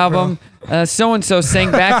Jackson album, so-and-so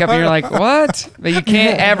sang backup, and you're like, what? But you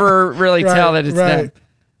can't ever really tell that it's them.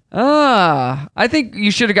 I think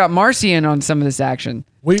you should have got Marci in on some of this action.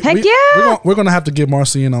 Heck yeah! We're gonna have to get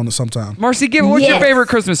Marci in on it sometime. Marci, what's your favorite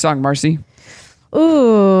Christmas song, Marci?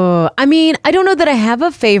 Ooh, I mean, I don't know that I have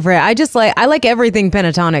a favorite. I like everything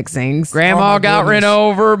Pentatonic sings. Grandma got ran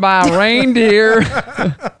over by a reindeer.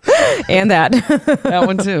 And that. That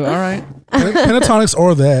one too. All right. Pentatonics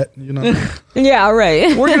or that, you know. Yeah,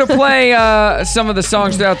 right. We're going to play some of the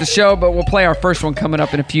songs throughout the show, but we'll play our first one coming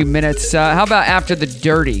up in a few minutes. How about After the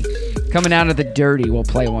Dirty? Coming out of the dirty, we'll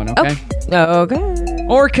play one, okay? Okay.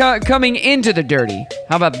 Or coming into the dirty.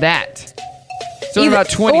 How about that? So about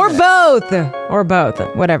 20 Or minutes.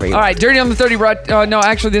 both. Whatever you All right, Dirty on the 30. No,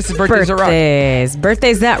 actually, this is Birthdays That Rock.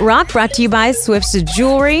 Birthdays That Rock, brought to you by Swift's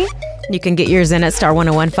Jewelry. You can get yours in at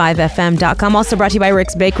star1015fm.com. Also brought to you by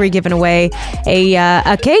Rick's Bakery, giving away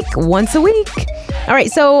a cake once a week. All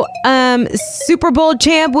right, so Super Bowl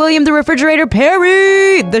champ William the Refrigerator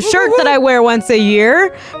Perry, the shirt that I wear once a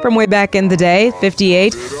year from way back in the day,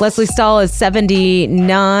 58. Leslie Stahl is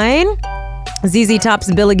 79. ZZ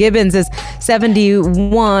Top's Billy Gibbons is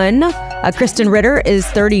 71. Kristen Ritter is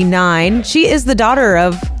 39. She is the daughter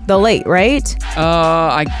of the late, right?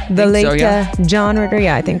 I think so, yeah. John Ritter.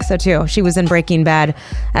 Yeah, I think so too. She was in Breaking Bad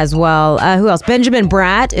as well. Who else? Benjamin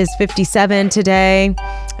Bratt is 57 today.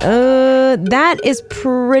 That is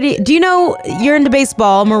pretty. Do you know, you're into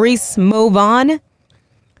baseball, Maurice Movon?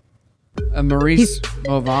 Maurice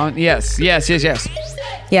Movon? Yes. Yes,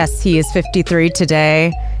 he is 53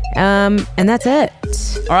 today. And that's it.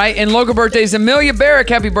 All right, and local birthdays: Amelia Barrick,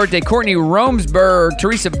 happy birthday. Courtney Romesberg,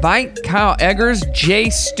 Teresa Bite, Kyle Eggers, Jay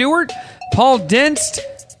Stewart, Paul Denst.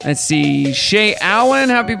 Let's see, Shay Allen,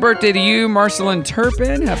 happy birthday to you. Marcelin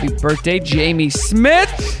Turpin, happy birthday. Jamie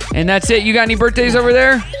Smith. And that's it. You got any birthdays over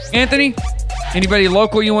there, Anthony? Anybody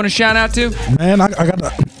local you want to shout out to? Man, I got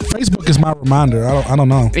Facebook is my reminder. I don't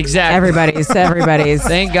know. Exactly. Everybody's.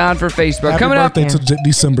 Thank God for Facebook. Happy Coming birthday up. to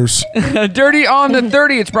December's. Dirty on the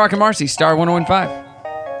 30. It's Brock and Marci, Star 101.5.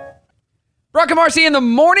 Brock and Marci in the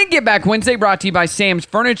morning. Get Back Wednesday, brought to you by Sam's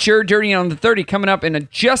Furniture. Dirty on the 30 coming up in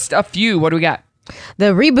just a few. What do we got?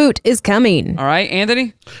 The reboot is coming. All right,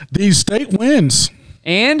 Anthony? The state wins.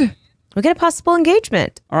 And? We get a possible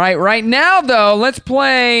engagement. All right, right now, though, let's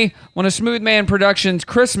play one of Smooth Man Productions'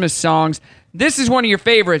 Christmas songs. This is one of your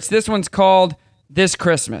favorites. This one's called This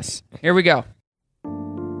Christmas. Here we go.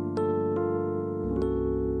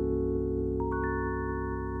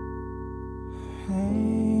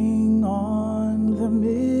 Hang on the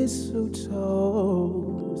mistletoe.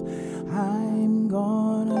 I'm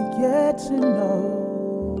gonna get to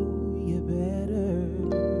know you better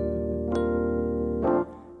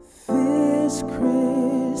this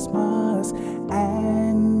Christmas.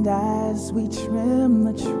 And as we trim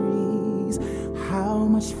the trees, how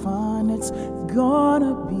much fun it's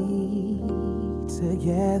gonna be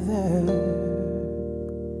together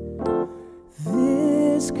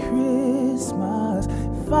this Christmas.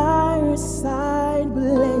 Fireside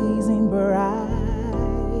blazing bright,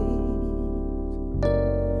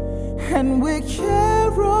 and we're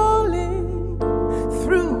caroling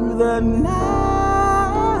through the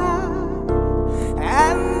night.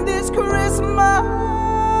 And this Christmas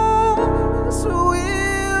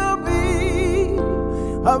will be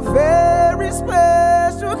a very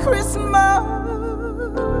special Christmas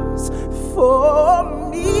for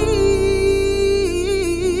me.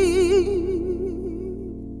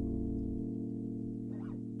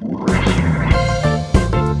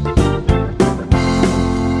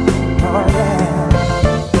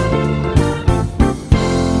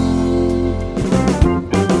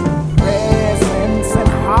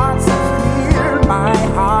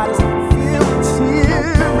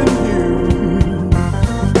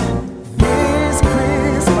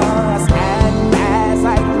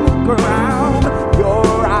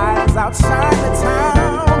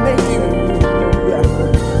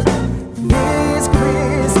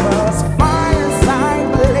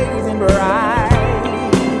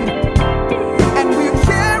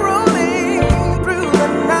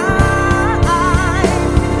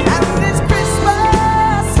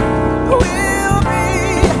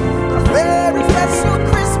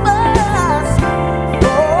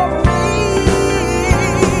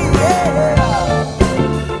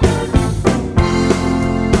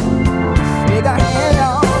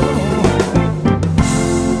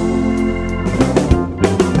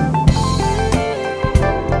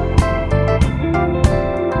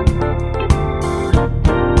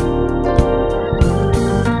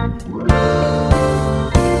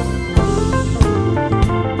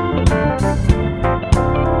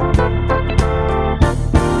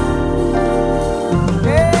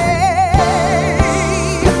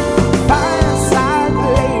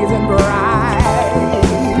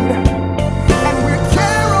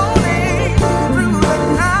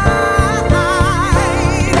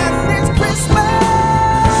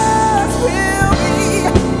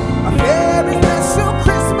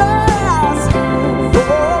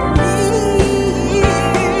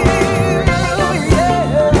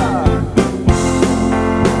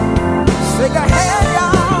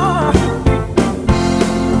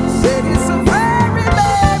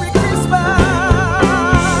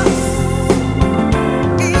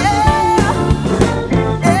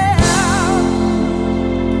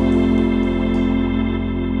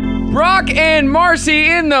 and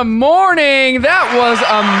Marci in the morning. That was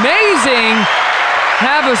amazing.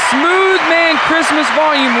 Have a Smooth Man Christmas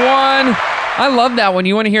Volume 1. I love that one.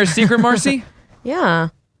 You want to hear a secret, Marci? Yeah.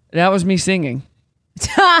 That was me singing.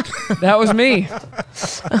 That was me.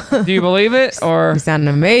 Do you believe it? Or you sound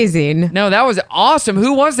amazing. No, that was awesome.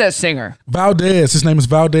 Who was that singer? Valdez. His name is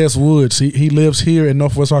Valdez Woods. He lives here in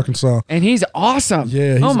Northwest Arkansas. And he's awesome.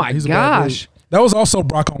 Yeah. Oh my gosh. That was also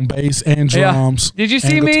Brock on bass and drums. Yeah. Did you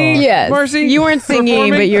see me? Yes. Marci? You weren't singing,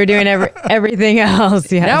 performing? but you were doing everything else.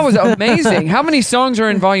 Yes. That was amazing. How many songs are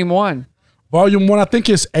in Volume 1? Volume 1, I think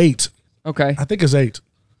it's 8. Okay. I think it's 8.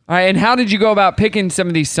 All right, and how did you go about picking some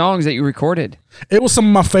of these songs that you recorded? It was some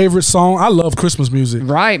of my favorite songs. I love Christmas music.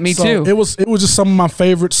 Right, me too. It was just some of my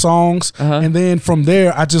favorite songs, and then from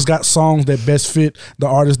there, I just got songs that best fit the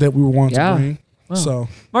artist that we were wanting to bring. Wow. So,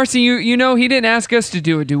 Marci, you know he didn't ask us to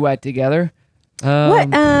do a duet together.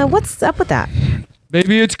 What's up with that?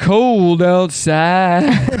 Baby, it's cold outside.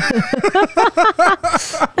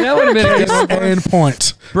 That would have been a good end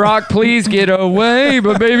point. Brock, please get away,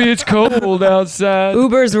 but baby, it's cold outside.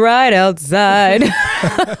 Uber's right outside.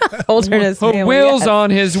 Alternate family, Will's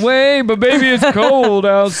on his way, but baby, it's cold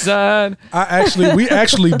outside. We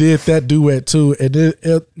actually did that duet too, and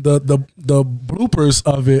the bloopers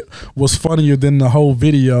of it was funnier than the whole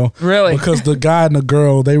video. Really? Because the guy and the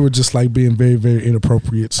girl, they were just like being very, very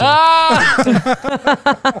inappropriate. So.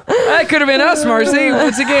 That could have been us, Marci.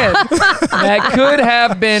 Once again, that could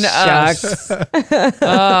have been us.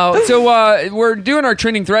 So we're doing our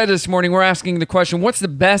trending thread this morning. We're asking the question: what's the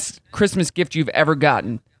best Christmas gift you've ever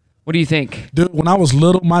gotten? What do you think? Dude, when I was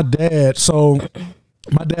little, my dad was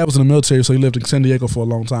in the military, so he lived in San Diego for a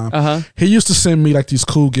long time. He used to send me like these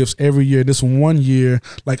cool gifts every year. This one year,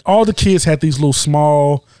 like all the kids had these little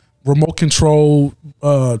small remote control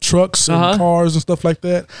trucks and cars and stuff like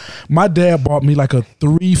that. My dad bought me like a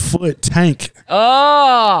 3-foot tank.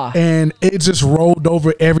 And it just rolled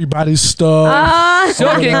over everybody's stuff.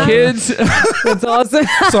 Suck it, kids. That's awesome.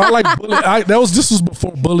 So I like bully. This was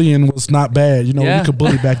before bullying was not bad. You know, we could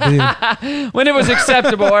bully back then. When it was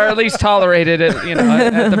acceptable, or at least tolerated it,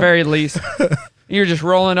 at the very least. You're just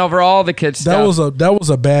rolling over all the kids' stuff. That was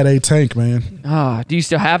a bad A tank, man. Do you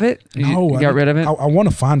still have it? No, you got rid of it? I want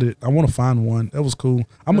to find it. I want to find one. That was cool.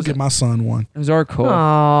 I'm gonna get my son one. Those are cool.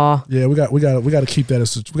 Aww. Yeah, we got to keep that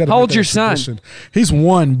as. How old's your son? He's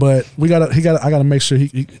 1, but I gotta make sure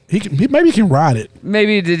he maybe he can ride it.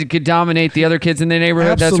 Maybe it could dominate the other kids in the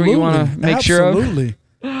neighborhood. Absolutely. That's what you want to make sure of.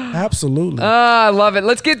 Absolutely. I love it.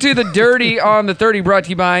 Let's get to the dirty on the 30, brought to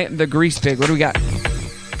you by the Grease Pig. What do we got?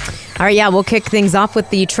 All right, we'll kick things off with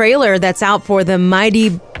the trailer that's out for the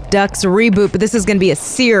Mighty Ducks reboot, but this is going to be a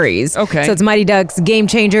series. Okay. So it's Mighty Ducks Game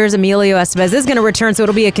Changers. Emilio Estevez is going to return, so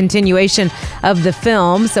it'll be a continuation of the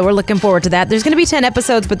film. So we're looking forward to that. There's going to be 10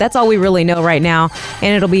 episodes, but that's all we really know right now,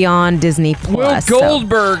 and it'll be on Disney+. Will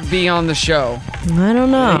Goldberg be on the show? I don't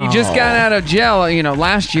know. He just got out of jail,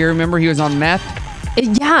 last year. Remember, he was on meth?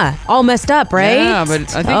 Yeah, all messed up, right? Yeah,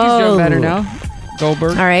 but I think he's doing better now.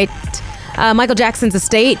 Goldberg. All right. Michael Jackson's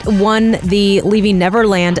estate won the Leaving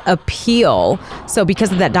Neverland appeal. So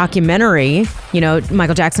because of that documentary,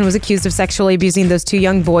 Michael Jackson was accused of sexually abusing those 2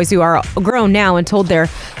 young boys who are grown now and told their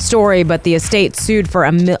story, but the estate sued for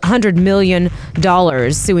 $100 million,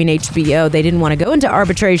 suing HBO. They didn't want to go into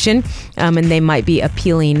arbitration, and they might be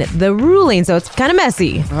appealing the ruling. So it's kind of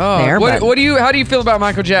messy there. How do you feel about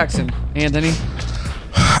Michael Jackson, Anthony?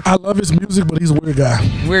 I love his music, but he's a weird guy.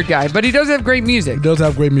 Weird guy, but he does have great music. He does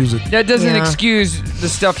have great music. That doesn't excuse the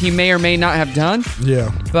stuff he may or may not have done.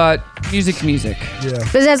 Yeah. But music's music. Yeah.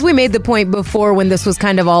 But as we made the point before, when this was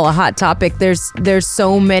kind of all a hot topic, there's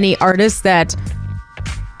so many artists that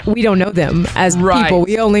we don't know them as people.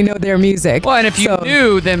 We only know their music. Well, and if you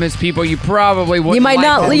knew them as people, you probably wouldn't. You might like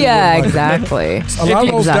not. them. Yeah, exactly. A lot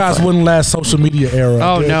of those guys wouldn't last social media era.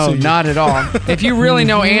 Oh no, not at all. If you really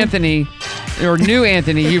know Anthony or knew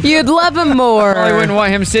Anthony, you'd love him more. Probably wouldn't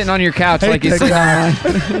want him sitting on your couch like he's sitting on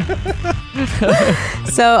mine.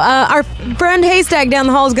 So our friend Haystack down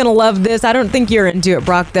the hall is going to love this. I don't think you're into it,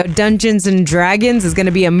 Brock, though. Dungeons and Dragons is going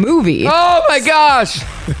to be a movie. Oh, my gosh.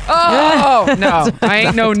 Oh, no. I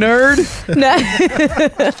ain't no nerd. No.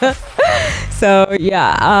 So,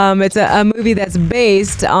 yeah, it's a movie that's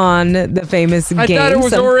based on the famous game. I thought it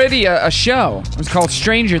was already a show. It was called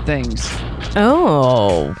Stranger Things.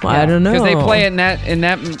 Oh, yeah, I don't know. Because they play it in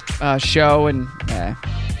that show, and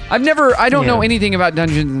I don't know anything about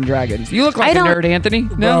Dungeons and Dragons. You look like a nerd, Anthony.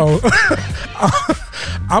 No,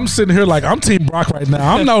 I'm sitting here like I'm Team Brock right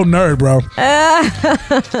now. I'm no nerd, bro.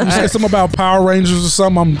 You say something about Power Rangers or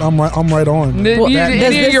something, I'm right on.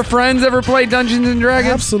 Any of your friends ever play Dungeons and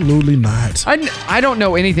Dragons? Absolutely not. I don't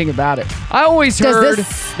know anything about it. I always heard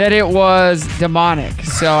that it was demonic,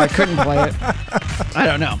 so I couldn't play it. I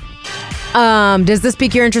don't know. Does this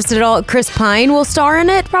pique your interest at all? Chris Pine will star in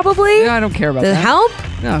it, probably. Yeah, I don't care about that. Help?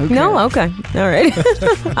 No, who cares? No, okay, all right.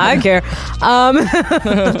 I care.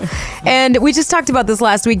 And we just talked about this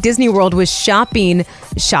last week. Disney World was photoshopping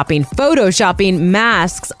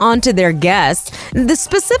masks onto their guests.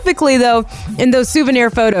 Specifically, though, in those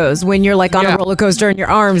souvenir photos when you're like on a roller coaster and your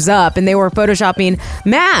arms up, and they were photoshopping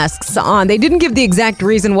masks on. They didn't give the exact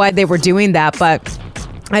reason why they were doing that, but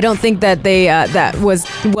I don't think that they that was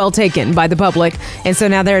well taken by the public, and so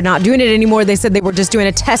now they're not doing it anymore. They said they were just doing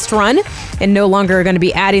a test run and no longer going to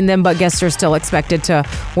be adding them, but guests are still expected to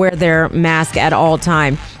wear their mask at all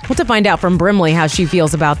time. We'll have to find out from Brimley how she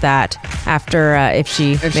feels about that after if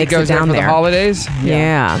she makes goes it down there for there. the holidays.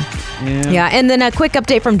 Yeah. And then a quick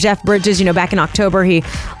update from Jeff Bridges. You know, back in October, he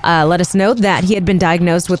let us know that he had been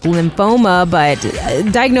diagnosed with lymphoma, but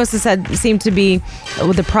diagnosis seemed to be,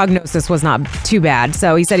 the prognosis was not too bad.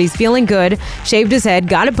 So he said he's feeling good, shaved his head,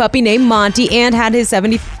 got a puppy named Monty, and had his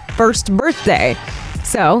 71st birthday.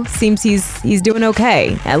 So seems he's doing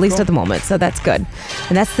okay, at least at the moment. So that's good.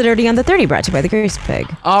 And that's the Dirty on the 30, brought to you by the Grease Pig.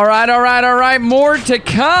 All right. More to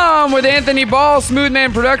come with Anthony Ball, Smooth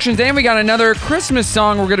Man Productions, and we got another Christmas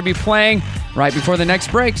song we're going to be playing right before the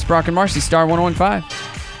next break. It's Brock and Marci, Star 101.5.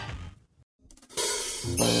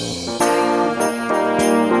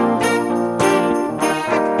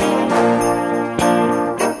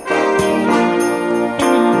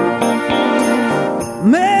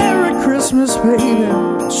 Christmas, baby,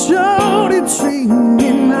 shorty treat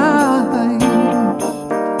me nice.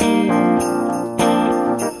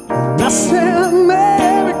 And I said,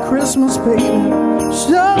 Merry Christmas, baby,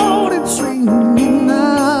 shorty treat me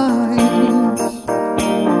nice.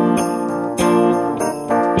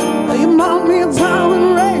 You bought me a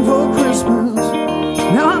diamond ring for Christmas.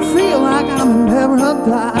 Now I feel like I'm in paradise.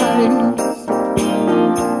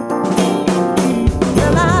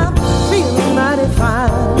 Well, I'm feeling mighty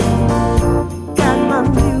fine.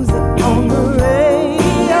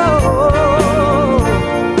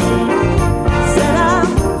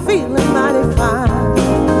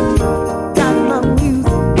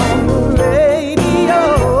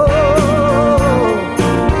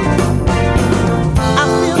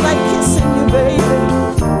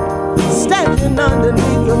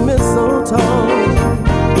 Underneath the mistletoe,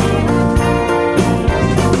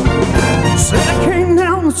 said I came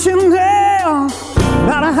down the chimney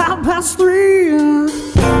about 3:30.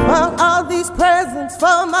 Well, all these presents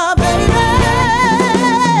for my baby.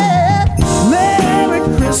 Merry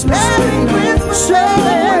Christmas, Merry Christmas,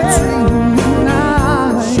 Merry treating me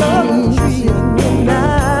nice.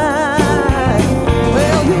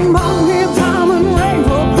 Well, you bought me a diamond ring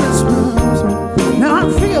for Christmas. Now I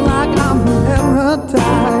feel like I'm in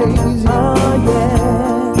paradise. Oh yeah.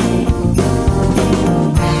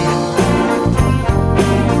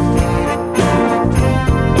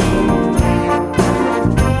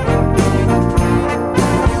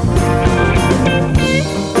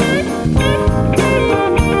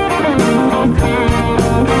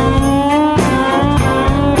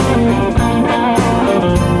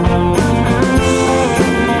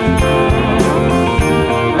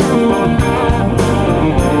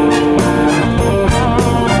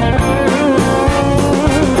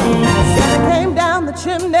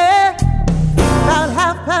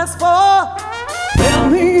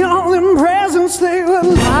 They were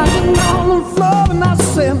lying on the floor, and I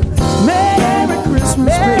said, Merry Christmas,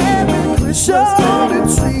 Merry Christmas, shorty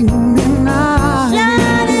treat me nice.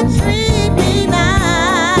 Shorty treat me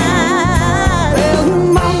nice. Well,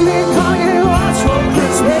 mommy, call you watch for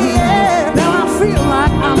Christmas. Yeah. Now I feel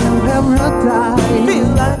like I'm in paradise. Feel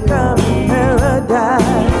like I'm in paradise.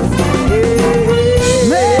 Yeah.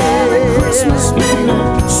 Merry Christmas, baby,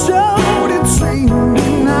 shorty treat me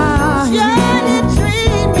nice. Shorty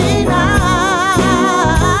treat me nice.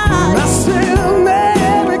 I said,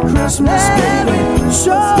 Merry Christmas, baby,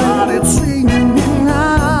 shorty treat me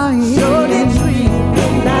nice. Shorty treat me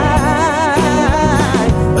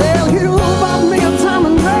nice. Well, you bought me a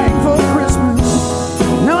diamond ring for Christmas.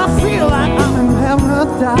 Now I feel like I'm in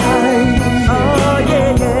paradise. Oh,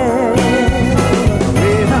 yeah, yeah.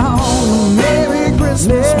 Well, Merry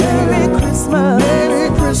Christmas, Merry Christmas, Merry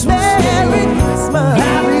Christmas, Merry Christmas,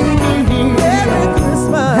 Happy New Year, Merry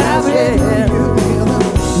Christmas, Happy New Year.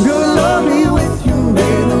 Good Lord be with you,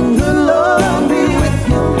 baby. Good Lord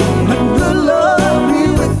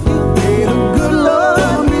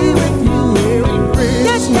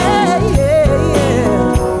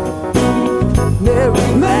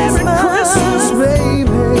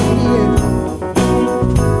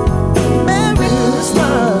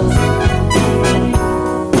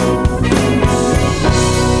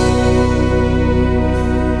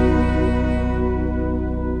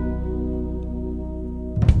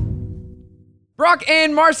Brock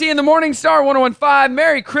and Marci in the morning, Star 101.5.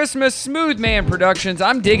 Merry Christmas, Smooth Man Productions.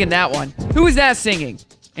 I'm digging that one. Who is that singing?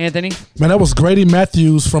 Anthony? Man, that was Grady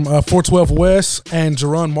Matthews from 412 West and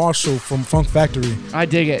Jerron Marshall from Funk Factory. I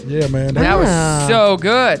dig it. Yeah, man. That was so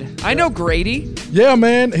good. I know Grady. Yeah,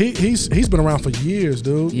 man. He's been around for years,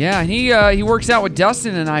 dude. Yeah, he works out with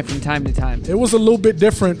Dustin and I from time to time. It was a little bit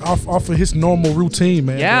different off of his normal routine,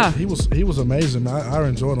 man. Yeah. But he was amazing. I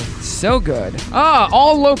enjoyed him. So good.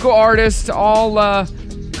 All local artists, all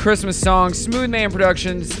Christmas songs. Smooth Man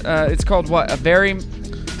Productions. It's called what?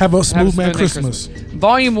 Have a Smooth Man Christmas.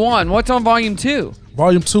 Volume 1. What's on Volume 2?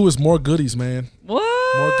 Volume 2 is more goodies, man.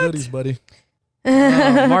 What? More goodies, buddy.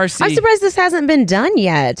 Marci. I'm surprised this hasn't been done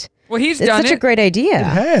yet. Well, it's such a great idea. It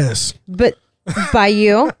has. But by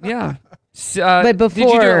you? Yeah. But before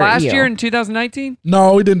did you do it last year in 2019?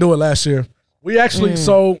 No, we didn't do it last year. We actually,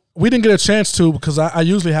 so we didn't get a chance to because I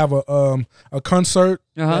usually have a concert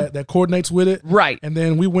that coordinates with it. Right. And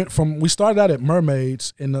then we started out at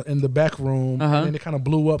Mermaids in the back room, and then it kind of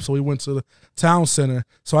blew up. So we went to the town center.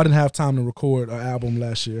 So I didn't have time to record an album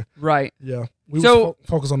last year. Right. Yeah. We were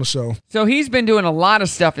focused on the show. So he's been doing a lot of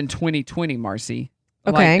stuff in 2020, Marci.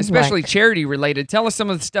 Okay. Especially charity related. Tell us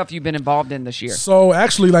some of the stuff you've been involved in this year. So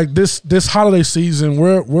actually, like this holiday season,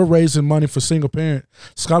 we're raising money for Single Parent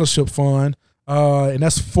Scholarship Fund. And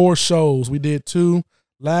that's 4 shows. We did 2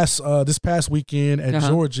 this past weekend at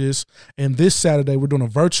George's, and this Saturday we're doing a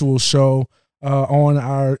virtual show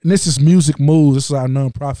and this is Music Moves. This is our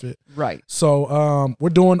nonprofit. Right. So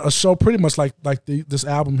we're doing a show pretty much like this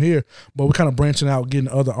album here, but we're kind of branching out, getting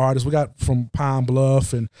other artists. We got from Pine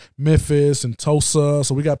Bluff and Memphis and Tulsa,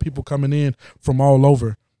 so we got people coming in from all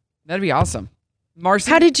over. That'd be awesome. Marci?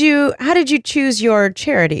 How did you choose your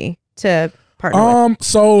charity to partner with?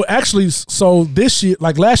 So this year,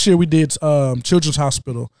 like last year, we did Children's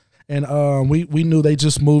Hospital, and we knew they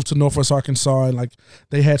just moved to Northwest Arkansas, and like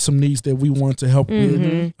they had some needs that we wanted to help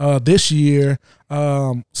with. This year,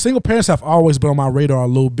 single parents have always been on my radar a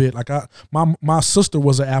little bit. Like my sister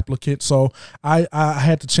was an applicant, so I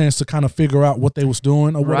had the chance to kind of figure out what they was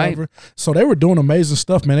doing or whatever. So they were doing amazing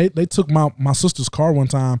stuff, man. They took my sister's car one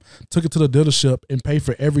time, took it to the dealership, and paid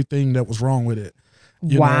for everything that was wrong with it.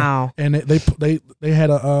 You know? And they had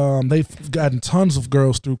they've gotten tons of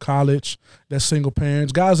girls through college that's single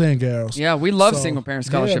parents, guys and gals. Yeah, we love Single Parent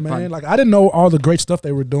Scholarship man. Fund. Like I didn't know all the great stuff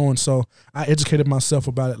they were doing, so I educated myself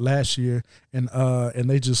about it last year, and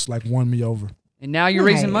they just like won me over. And now you're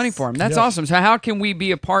raising money for them. That's awesome. So how can we be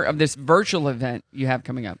a part of this virtual event you have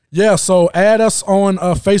coming up? Yeah, so add us on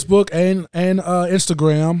Facebook and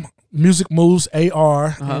Instagram. Music Moves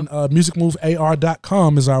AR and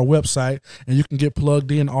musicmovesar.com is our website, and you can get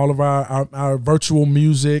plugged in all of our virtual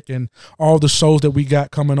music and all the shows that we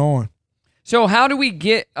got coming on. So how do we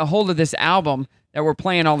get a hold of this album that we're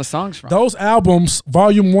playing all the songs from? Those albums,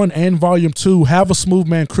 Volume 1 and Volume 2, Have a Smooth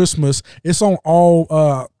Man Christmas. It's on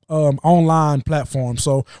all online platforms.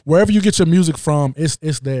 So wherever you get your music from,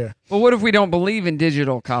 it's there. Well, what if we don't believe in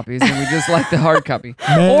digital copies and we just like the hard copy?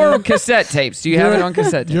 Or cassette tapes? Do you have it on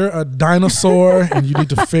cassette tape? You're a dinosaur and you need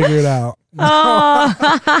to figure it out.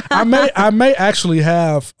 I may actually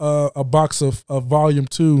have a box of Volume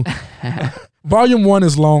 2. Volume 1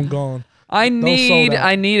 is long gone. I need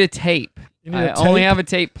a tape. I only have a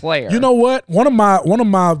tape player. You know what? One of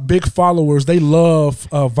my big followers, they love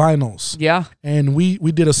vinyls. Yeah. And we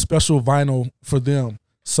did a special vinyl for them.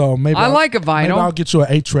 So maybe I like a vinyl. Maybe I'll get you an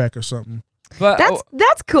 8-track or something. But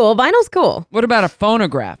that's cool. Vinyl's cool. What about a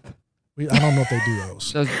phonograph? I don't know if they do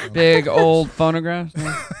those. Those big old phonographs.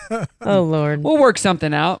 Oh Lord. We'll work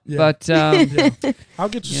something out. Yeah. But I'll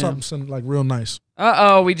get you something like real nice.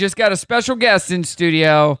 We just got a special guest in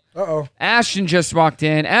studio. Ashton just walked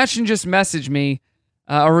in. Ashton just messaged me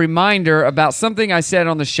a reminder about something I said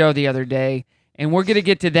on the show the other day, and we're going to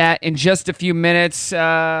get to that in just a few minutes.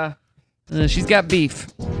 She's got beef.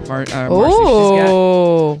 Marci,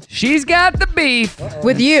 she's got the beef.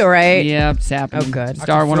 With you, right? Yeah, it's happening. Oh, good.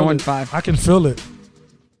 Star 101.5. I can feel it.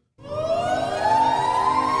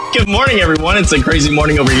 Good morning, everyone. It's a crazy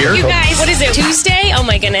morning over here. You guys, what is it? Tuesday? Oh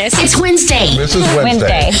my goodness. It's Wednesday. This is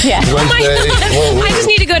Wednesday. Yeah. Oh my God. I just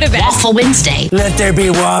need to go to bed. Waffle Wednesday. Let there be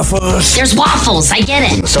waffles. There's waffles. I get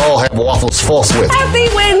it. So I'll have waffles forthwith.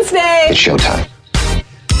 Happy Wednesday. It's showtime.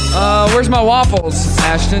 Where's my waffles,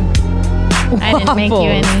 Ashton? I didn't make you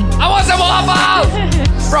any. I want some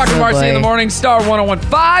waffles! Brock and Marci in the morning, Star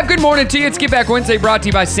 101.5. Good morning to you. It's Get Back Wednesday, brought to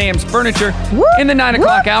you by Sam's Furniture in the 9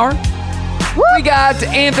 o'clock hour. We got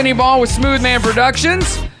Anthony Ball with Smooth Man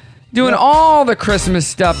Productions doing all the Christmas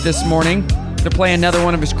stuff this morning to play another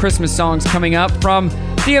one of his Christmas songs coming up from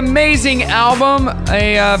the amazing album,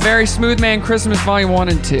 A Very Smooth Man Christmas Volume 1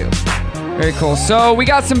 and 2. Very cool. So we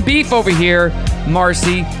got some beef over here,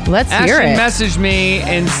 Marcy. Let's hear Ashton it. messaged me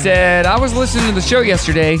and said, I was listening to the show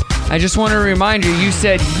yesterday. I just want to remind you, you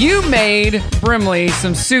said you made Brimley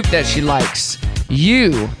some soup that she likes.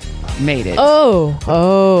 You made it. Oh.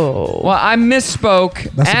 Well, I misspoke.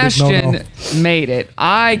 That's a big no-no. Ashton made it.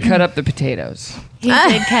 I cut up the potatoes. He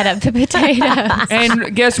did cut up the potatoes.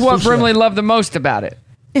 And guess what Brimley loved the most about it?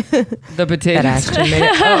 The potatoes. That Ashton made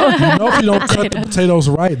it. You know, if you don't cut the potatoes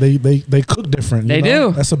right, they cook different. They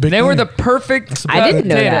do. That's a big They thing. were the perfect I didn't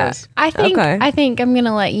know potatoes. that. I think I'm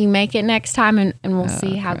gonna let you make it next time, and we'll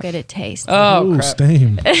see how good it tastes. Oh, crap.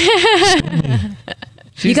 Steam.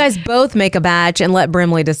 You guys both make a batch and let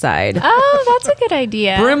Brimley decide. Oh, that's a good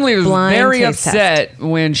idea. Brimley was Blind very taste upset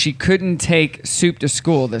when she couldn't take soup to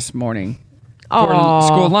school this morning for Aw.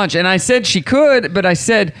 school lunch. And I said she could, but I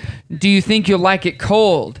said, do you think you'll like it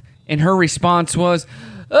cold? And her response was,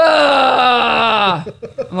 ah!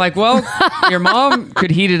 I'm like, well, your mom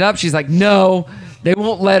could heat it up. She's like, no, they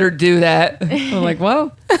won't let her do that. I'm like,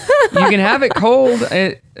 well, you can have it cold,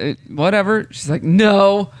 whatever. She's like,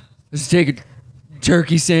 no, let's take a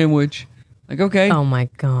turkey sandwich. Like, okay. Oh my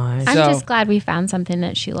gosh. I'm So- just glad we found something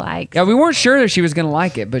that she likes. Yeah, we weren't sure that she was going to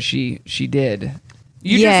like it, but she did.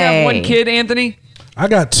 You just have Yay. one kid, Anthony? I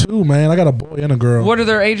got two, man. I got a boy and a girl. What are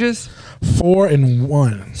their ages? 4 and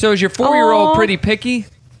 1. So is your 4-year-old Aw. pretty picky?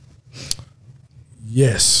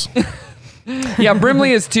 Yes. Yeah,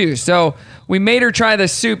 Brimley is too. So we made her try the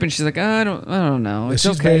soup, and she's like, I don't know. It's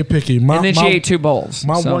She's okay. very picky. And then she ate 2 bowls.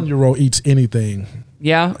 My so. 1-year-old eats anything.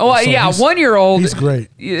 Yeah. Oh, So yeah. he's- 1-year-old. he's great.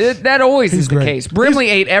 That always He's is the great. case. Brimley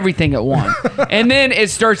ate everything at 1, and then it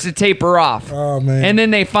starts to taper off. Oh man. And then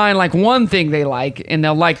they find like one thing they like, and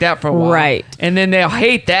they'll like that for a while. Right. And then they'll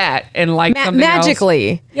hate that and like something else.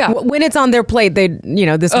 Magically. Yeah. When it's on their plate, they,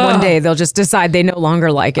 this one day they'll just decide they no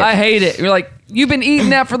longer like it. I hate it. You're like, you've been eating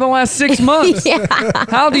that for the last 6 months. Yeah.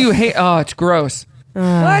 How do you hate? Oh, it's gross.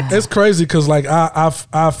 What? It's crazy because like I've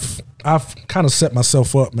kind of set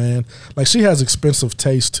myself up, man. Like she has expensive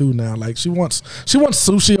taste too now. Like she wants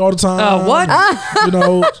sushi all the time. What? You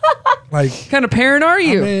know, like What kind of parent are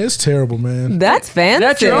you? man, it's terrible, man. That's fancy.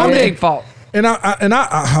 That's your own big fault. And I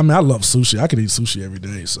mean I love sushi. I could eat sushi every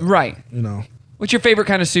day. So Right. you know, What's your favorite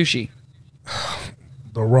kind of sushi?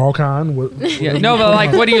 the raw kind. Yeah. No, but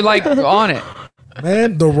like, what do you like on it?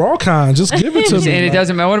 Man, the raw kind. Just give it to And me. it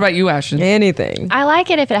doesn't matter. What about you, Ashton? Anything. I like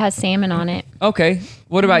it if it has salmon on it. Okay.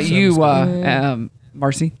 What about you,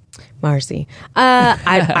 Marcy? Marcy.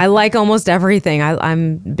 I like almost everything.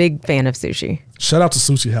 I'm a big fan of sushi. Shout out to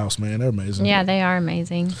Sushi House, man. They're amazing. Yeah, they are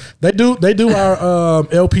amazing. They do our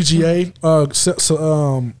LPGA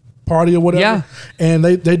party or whatever. Yeah. And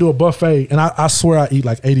they do a buffet, and I swear I eat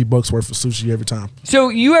like $80 worth of sushi every time. So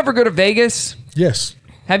you ever go to Vegas? Yes.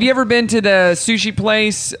 Have you ever been to the sushi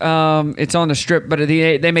place? It's on the Strip, but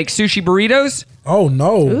they make sushi burritos. Oh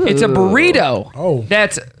no. It's a burrito. Oh.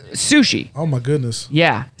 That's sushi. Oh my goodness.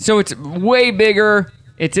 Yeah. So it's way bigger.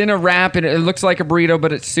 It's in a wrap, and it looks like a burrito,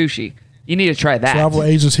 but it's sushi. You need to try that. Travel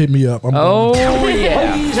agents hit me up. Oh,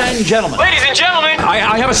 yeah. Ladies and gentlemen.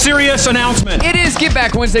 I have a serious announcement. It is Get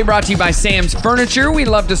Back Wednesday, brought to you by Sam's Furniture. We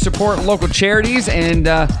love to support local charities and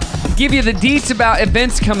give you the deets about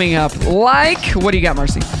events coming up. Like, what do you got,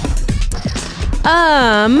 Marcy?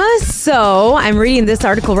 So I'm reading this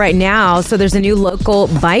article right now. So there's a new local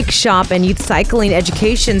bike shop and youth cycling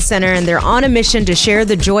education center, and they're on a mission to share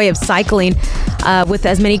the joy of cycling with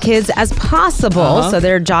as many kids as possible. So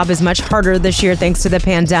their job is much harder this year thanks to the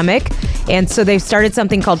pandemic. And so they've started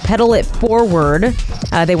something called Pedal It Forward.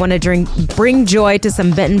 They want to bring joy to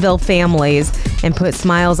some Bentonville families and put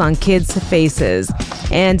smiles on kids' faces.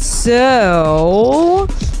 And so,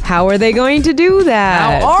 how are they going to do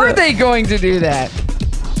that? How are they going to do that?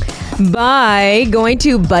 By going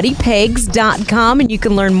to buddypegs.com, and you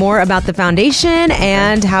can learn more about the foundation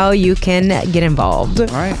and how you can get involved. All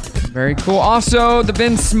right. Very cool. Also, the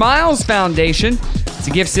Ben Smiles Foundation. It's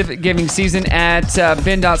a gift-giving season at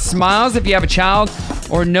Ben.Smiles. If you have a child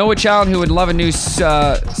or know a child who would love a new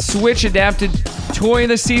Switch-adapted toy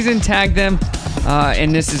this season, tag them.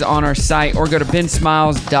 And this is on our site. Or go to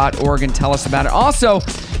bensmiles.org and tell us about it. Also,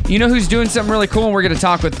 you know who's doing something really cool, and we're going to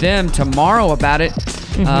talk with them tomorrow about it.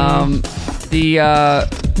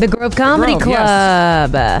 The Grove Comedy Grove,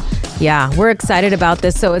 Club. Yeah, we're excited about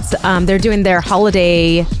this. So it's they're doing their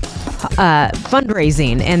holiday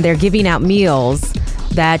fundraising, and they're giving out meals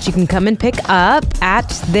that you can come and pick up at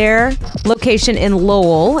their location in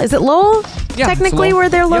Lowell. Is it Lowell? Yeah, technically it's Lowell. where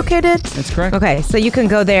they're Yep, located? that's correct. Okay, so you can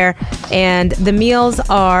go there, and the meals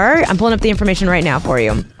are, I'm pulling up the information right now for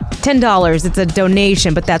you. $10. It's a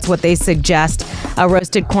donation, but that's what they suggest. a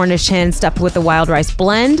roasted Cornish hen stuffed with a wild rice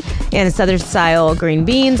blend, and a Southern-style green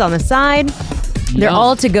beans on the side. They're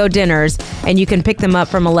all to-go dinners, and you can pick them up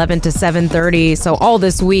from 11 to 7:30. So all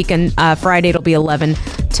this week, and Friday it'll be 11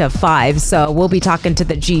 to 5. So we'll be talking to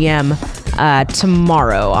the GM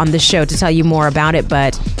tomorrow on the show to tell you more about it.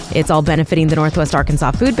 But it's all benefiting the Northwest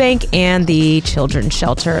Arkansas Food Bank and the Children's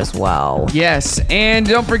Shelter as well. Yes, and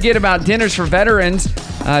don't forget about Dinners for Veterans.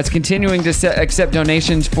 It's continuing to accept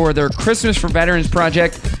donations for their Christmas for Veterans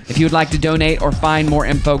project. If you would like to donate or find more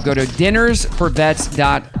info, go to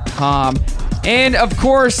dinnersforvets.com. And of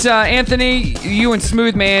course, Anthony, you and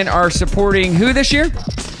Smooth Man are supporting who this year?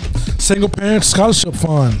 Single Parent Scholarship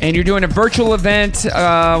Fund. And you're doing a virtual event,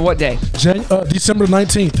 what day? December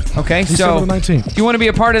 19th. Okay, December so 19th. If you want to be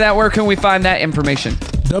a part of that, where can we find that information?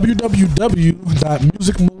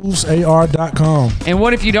 www.musicmovesar.com. And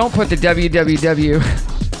what if you don't put the www?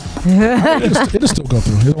 It'll still go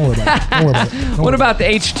through. Don't worry about it. Don't worry about it. What about the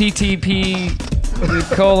HTTP //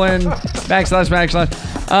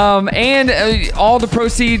 and all the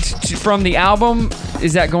proceeds from the album,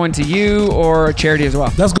 is that going to you or charity as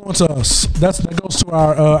well? That's going to us. That goes to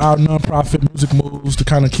our nonprofit Music Moves to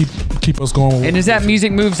kind of keep us going. And is that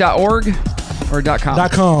musicmoves.org or .com?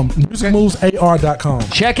 .com. Musicmovesar.com.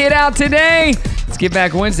 Check it out today. Let's Get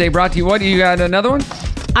Back Wednesday brought to you. What do you got? Another one?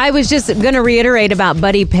 I was just going to reiterate about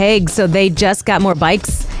Buddy Peg. So they just got more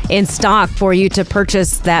bikes in stock for you to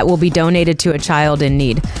purchase that will be donated to a child in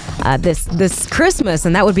need this Christmas,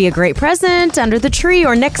 and that would be a great present under the tree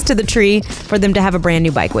or next to the tree for them to have a brand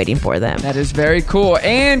new bike waiting for them. That is very cool.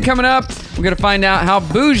 And coming up, we're going to find out how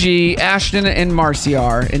bougie Ashton and Marci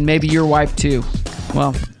are, and maybe your wife too.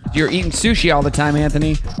 Well, you're eating sushi all the time,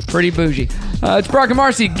 Anthony. Pretty bougie. It's Brock and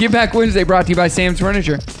Marci. Get Back Wednesday brought to you by Sam's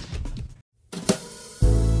Furniture.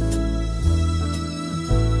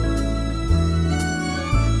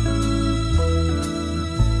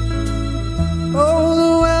 Oh,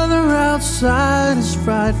 the weather outside is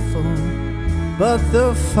frightful, but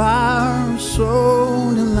the fire is so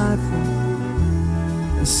delightful.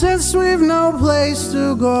 And since we've no place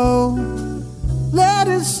to go, let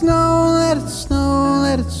it snow, let it snow,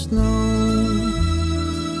 let it snow.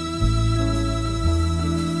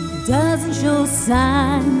 Doesn't show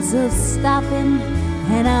signs of stopping,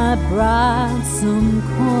 and I brought some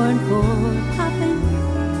corn for popping.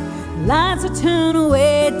 Lights are turned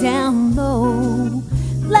way down low.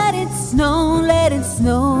 Let it snow, let it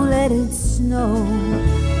snow, let it snow.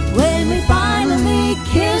 When we finally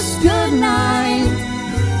kiss goodnight,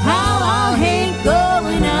 how I'll hate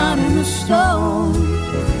going out in the storm.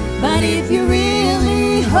 But if you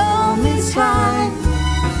really hold me tight,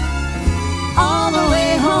 all the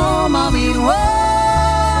way home I'll be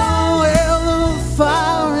warm. Well, the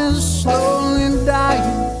fire is slowly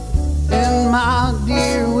dying, and my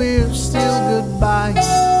dear, we're still goodbye.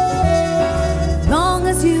 Long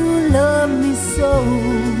as you love me so,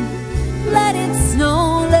 let it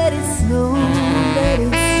snow, let it snow, let it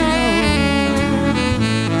snow.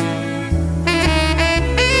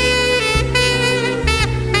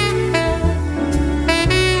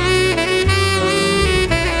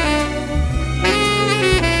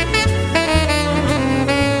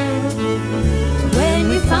 When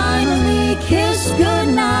we finally kiss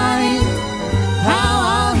goodnight, how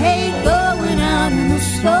I'll hate going out in the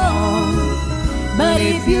storm. But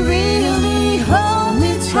if you really hold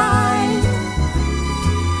me tight,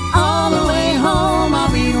 all the way home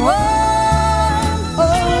I'll be warm. Oh,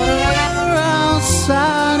 the weather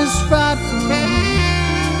outside is frightful,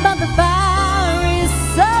 but the fire is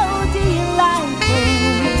so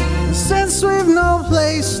delightful. Since we've no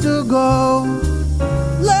place to go,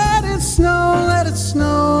 let it snow, let it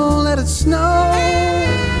snow, let it snow.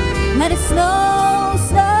 Let it snow,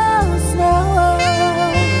 snow, snow.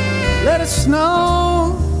 Let it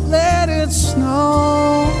snow, let it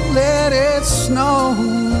snow, let it snow.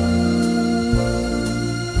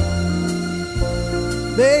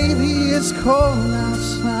 Baby, it's cold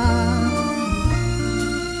outside,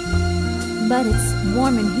 but it's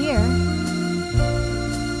warm in here.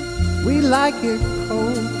 We like it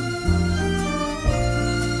cold.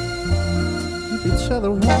 Keep each other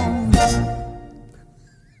warm.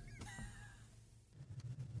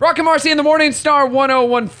 Brock and Marci in the Morning Star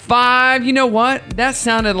 1015. You know what? That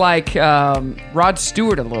sounded like Rod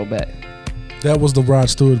Stewart a little bit. That was the Rod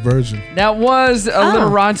Stewart version. That was a little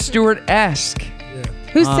Rod Stewart-esque. Yeah.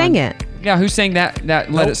 Who sang it? Yeah, who sang that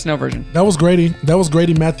Let It Snow version? That was Grady. That was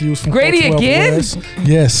Grady Matthews from Grady 412 again? West.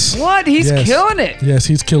 Yes. What? He's killing it. Yes,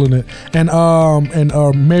 he's killing it. And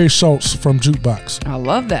Mary Schultz from Jukebox. I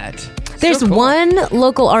love that. There's So cool. one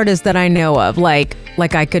local artist that I know of, like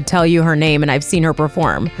I could tell you her name and I've seen her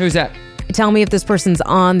perform. Who's that? tell me if this person's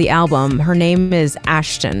on the album. Her name is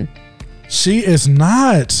Ashton. She is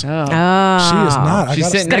not. She is not. She's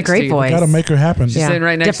sitting got a next to great you. voice. Got to make her happen. She's sitting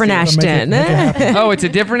right next Different to you. Ashton. Make it happen. Oh, it's a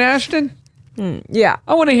different Ashton? Yeah.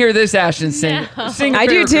 I want to hear this Ashton sing. Sing your I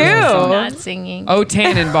do favorite too. Christmas song. I'm not singing. Oh,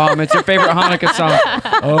 Tannenbaum. It's your favorite Hanukkah song.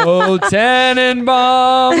 Oh,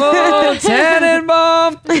 Tannenbaum. Oh,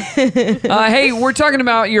 Tannenbaum. Hey, we're talking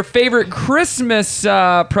about your favorite Christmas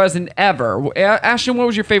present ever. Ashton, what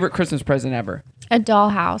was your favorite Christmas present ever? A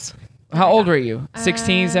dollhouse. How old are you?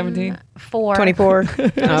 16, 17? 4. 24.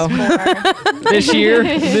 This year?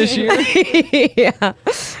 This year? Yeah.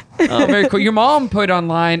 Oh, very cool. Your mom put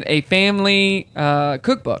online a family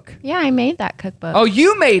cookbook. Yeah, I made that cookbook. Oh,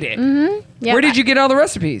 you made it? Mm-hmm. Yep. Where did you get all the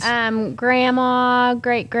recipes? Grandma,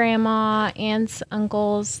 great-grandma, aunts,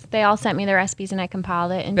 uncles, they all sent me the recipes and I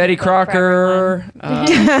compiled it. Betty Crocker.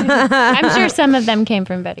 I'm sure some of them came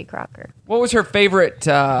from Betty Crocker. What was her favorite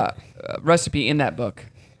recipe in that book?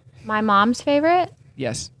 My mom's favorite?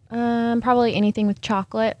 Yes. Probably anything with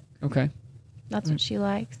chocolate. Okay. That's what she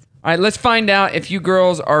likes. All right, let's find out if you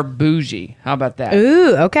girls are bougie. How about that?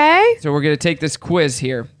 Ooh, okay. So we're going to take this quiz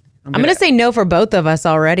here. I'm going to say no for both of us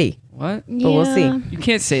already. What? But we'll see. You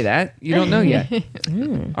can't say that. You don't know yet.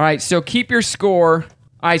 All right, so keep your score.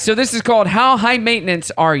 All right, so this is called How High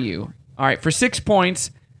Maintenance Are You? All right, for 6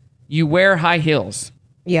 points, you wear high heels.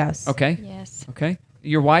 Yes. Okay? Yes. Okay.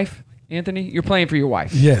 Your wife, Anthony? You're playing for your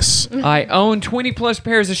wife. Yes. I own 20 plus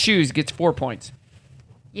pairs of shoes, gets 4 points.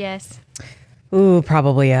 Yes. Ooh,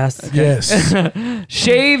 probably yes. Okay. Yes.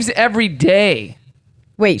 Shaves every day.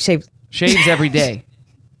 Wait, shaves every day.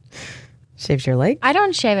 Shaves your leg? I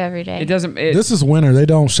don't shave every day. It doesn't. This is winter. They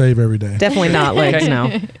don't shave every day. Definitely not legs,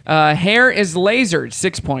 no. Hair is lasered,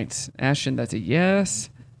 6 points. Ashton, that's a yes.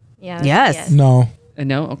 Yeah. Yes. No.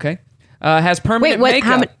 No, okay. Has permanent Wait, what?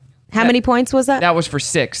 makeup. How many points was that? That was for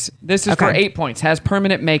 6. This is for Okay. 8 points. Has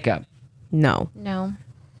permanent makeup. No. No.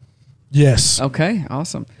 Yes. Okay,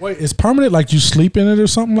 awesome. Wait, is permanent like you sleep in it or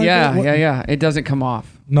something like that? What? Yeah. It doesn't come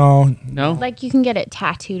off. No. No? Like you can get it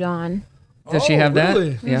tattooed on. Does she have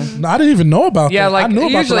really? that? Yeah. No, I didn't even know about Yeah, that. like I knew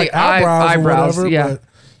about usually the, like, eyebrows or whatever, yeah. but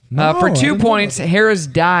no, For I 2 didn't know points, hair is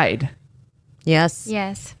dyed. Yes.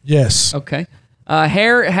 Yes. Yes. Okay.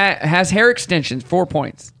 Hair has hair extensions, 4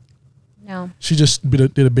 points. No. She just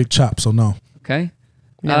did a big chop, so no. Okay.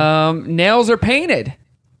 Nails are painted.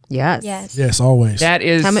 Yes. Yes. Yes, always. That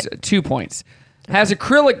is 2 points. Has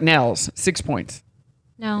acrylic nails, 6 points.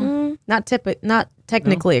 No. Not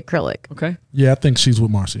technically acrylic. Okay. Yeah, I think she's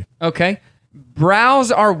with Marci. Okay.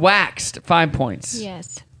 Brows are waxed, 5 points.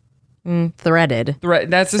 Yes. Threaded.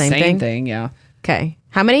 That's the same thing, yeah. Okay.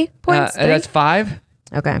 How many points? 3? That's 5.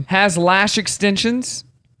 Okay. Has lash extensions.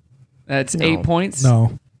 That's 8 points.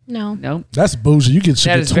 No. No. That's bougie. You should That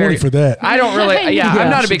get is 20 very- for that. I don't really, I'm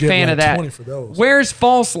not a big Should get fan like of that. 20 for those. Wears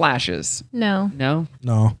false lashes. No. No?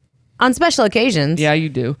 No. On special occasions. Yeah, you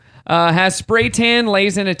do. Has spray tan,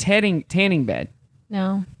 lays in a tanning bed.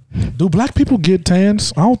 No. Do black people get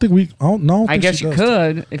tans? I don't think I guess she you does.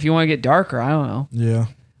 could if you want to get darker. I don't know. Yeah.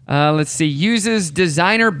 Let's see. Uses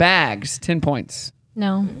designer bags, 10 points.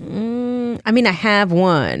 No. I mean, I have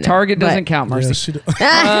one. Target doesn't count, Marcy.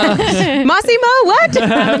 Yeah, she Massimo, what?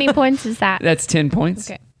 How many points is that? That's 10 points.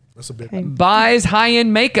 Okay. That's a big one. Buys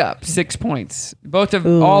high-end makeup, 6 points.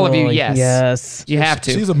 All of you, yes. Yes. You have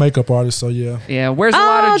to. She's a makeup artist, so yeah. Yeah. Wears a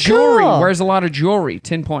lot of jewelry. cool. Wears a lot of jewelry,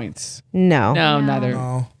 10 points. No. No, neither.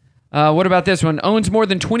 No. What about this one? Owns more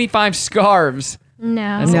than 25 scarves.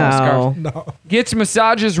 No. That's a lot of scarves. No. Gets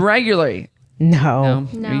massages regularly. No.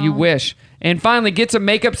 No. You wish. And finally, gets a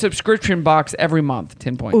makeup subscription box every month,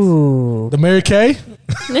 10 points. Ooh. The Mary Kay?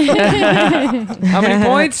 How many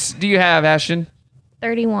points do you have, Ashton?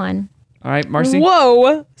 31. All right, Marcy.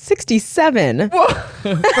 Whoa. 67. Did I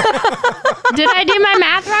do my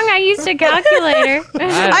math wrong? I used a calculator.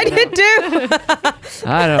 I did too.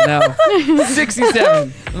 I don't know.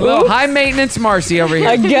 67. A little high maintenance Marcy over here.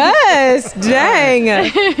 I guess. Dang.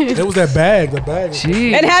 It was that bag. The bag.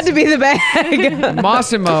 Jeez. It had to be the bag.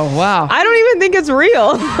 Massimo, wow. I don't even think it's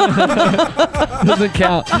real. Doesn't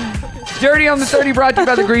count. Dirty on the 30 brought to you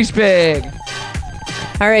by the Grease Pig.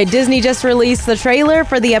 All right, Disney just released the trailer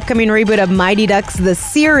for the upcoming reboot of Mighty Ducks, the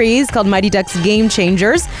series called Mighty Ducks Game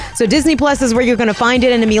Changers. So Disney Plus is where you're going to find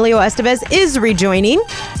it, and Emilio Estevez is rejoining.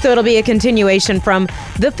 So it'll be a continuation from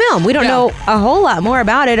the film. We don't know a whole lot more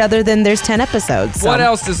about it other than there's 10 episodes. So. What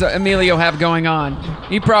else does Emilio have going on?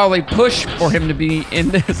 He probably pushed for him to be in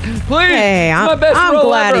this. Please, Hey, it's my best I'm role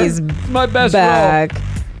glad ever. he's It's my best back. role.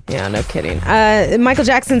 Yeah, no kidding. Michael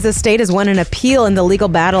Jackson's estate has won an appeal in the legal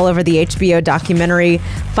battle over the HBO documentary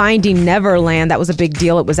Finding Neverland. That was a big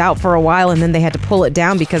deal. It was out for a while, and then they had to pull it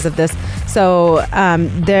down because of this. So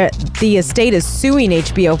the estate is suing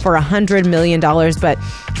HBO for $100 million, but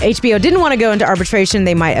HBO didn't want to go into arbitration.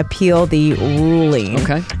 They might appeal the ruling.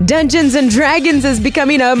 Okay. Dungeons and Dragons is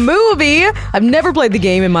becoming a movie. I've never played the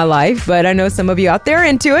game in my life, but I know some of you out there are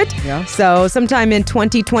into it. Yeah. So sometime in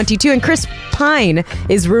 2022, and Chris Pine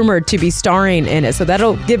is rumored to be starring in it, so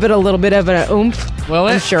that'll give it a little bit of an oomph. Will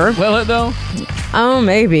it? I'm sure. Will it though? Oh,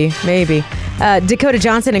 maybe. Dakota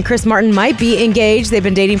Johnson and Chris Martin might be engaged. They've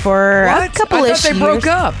been dating for a couple-ish I thought they broke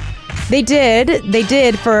up. They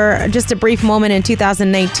did for just a brief moment in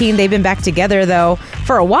 2019. They've been back together, though,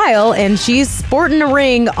 for a while, and she's sporting a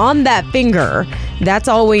ring on that finger. That's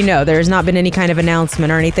all we know. There's not been any kind of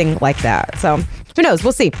announcement or anything like that. So who knows?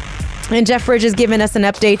 We'll see. And Jeff Bridge has given us an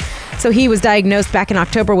update. So he was diagnosed back in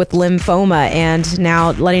October with lymphoma, and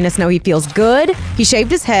now letting us know he feels good. He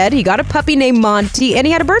shaved his head. He got a puppy named Monty, and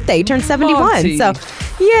he had a birthday. He turned 71. Monty. So,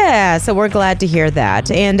 yeah, so we're glad to hear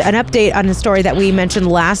that. And an update on a story that we mentioned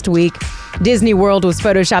last week. Disney World was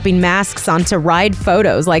photoshopping masks onto ride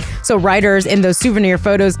photos. So riders in those souvenir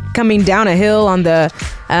photos coming down a hill on the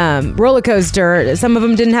roller coaster, some of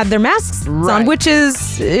them didn't have their masks on, which is,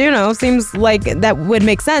 seems like that would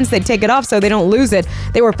make sense. They'd take it off so they don't lose it.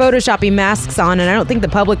 They were photoshopping masks on, and I don't think the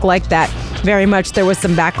public liked that very much. There was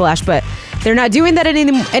some backlash, but they're not doing that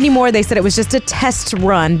anymore. They said it was just a test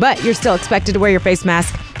run, but you're still expected to wear your face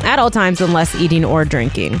mask at all times unless eating or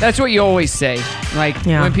drinking. That's what you always say.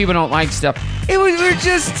 When people don't like stuff. We're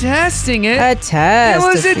just testing it. A test. It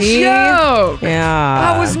was a joke.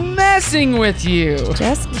 Yeah. I was messing with you.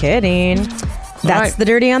 Just kidding. That's the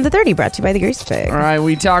Dirty on the 30, brought to you by the Grease Pig. All right,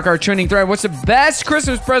 we talk our trending thread. What's the best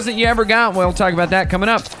Christmas present you ever got? We'll talk about that coming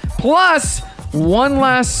up. Plus, one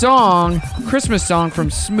last song, Christmas song from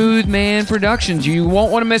Smooth Man Productions. You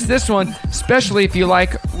won't want to miss this one, especially if you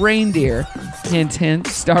like reindeer. Hint, hint,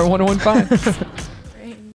 star 1015.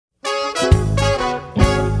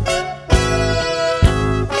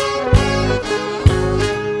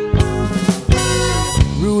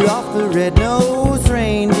 Rudolph the red-nosed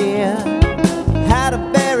reindeer had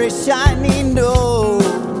a very shiny nose,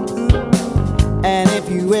 and if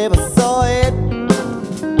you ever saw it,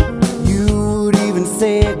 you'd even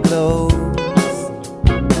say it glows.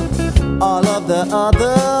 All of the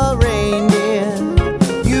other reindeer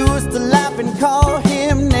used to laugh and call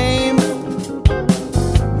him names.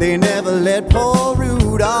 They never let poor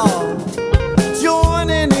Rudolph join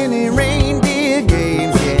in any reindeer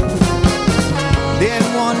games. Then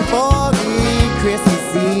one foggy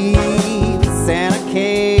Christmas Eve, Santa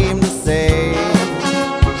came to say,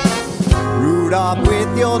 Rudolph,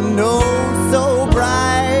 with your nose so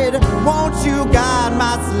bright, won't you guide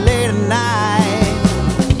my sleigh tonight?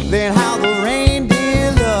 Then how the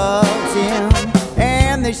reindeer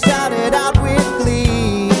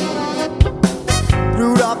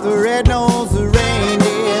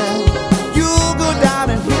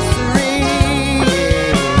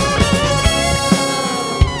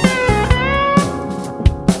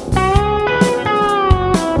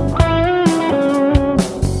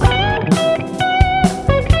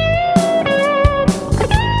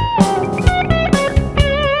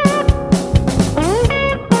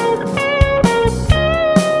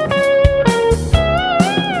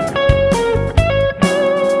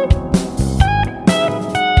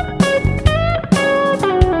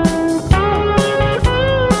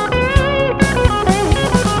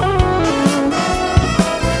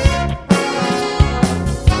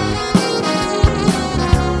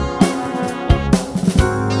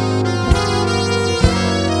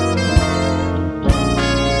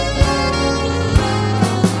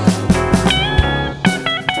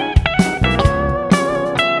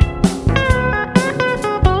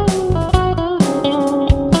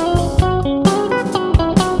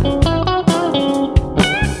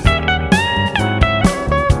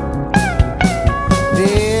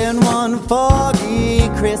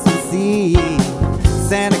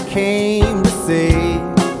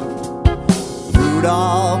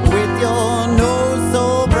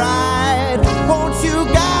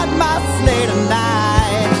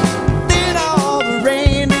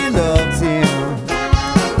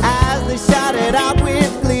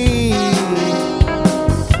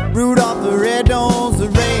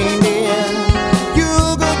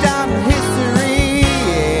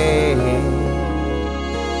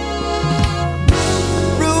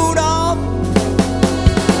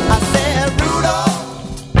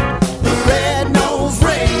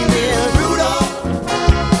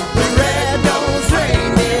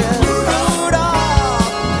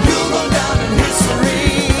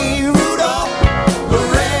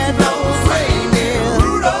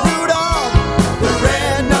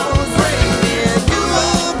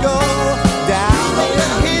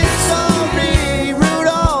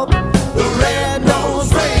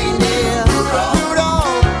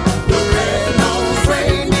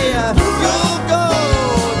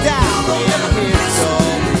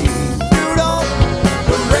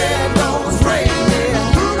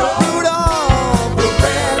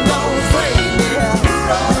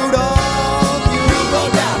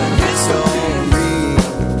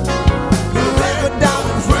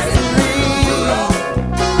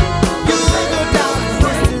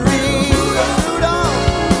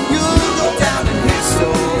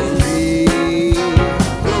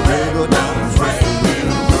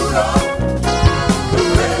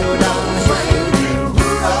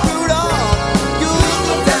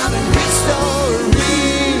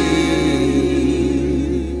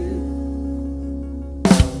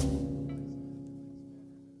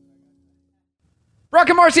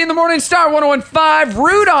Marci in the Morning Star 101.5.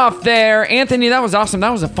 Rudolph there. Anthony, that was awesome.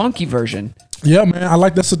 That was a funky version. Yeah, man. I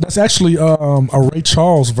like that. That's actually a Ray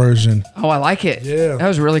Charles version. Oh, I like it. Yeah. That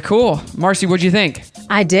was really cool. Marci, what'd you think?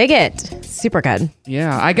 I dig it. Super good.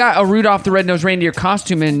 Yeah, I got a Rudolph the Red-Nosed Reindeer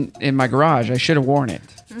costume in my garage. I should have worn it.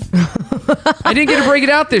 I didn't get to break it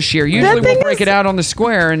out this year. Usually we'll break it out on the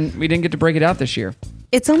square, and we didn't get to break it out this year.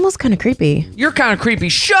 It's almost kind of creepy. You're kind of creepy.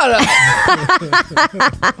 Shut up.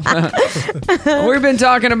 We've been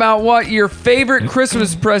talking about what your favorite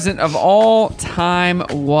Christmas present of all time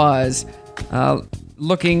was.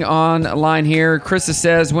 Looking online here, Krista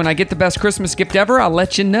says, when I get the best Christmas gift ever, I'll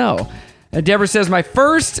let you know. Deborah says, my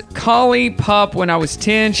first collie pup when I was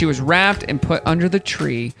 10, she was wrapped and put under the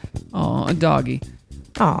tree. Aw, a doggy.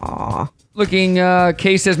 Aw. Looking,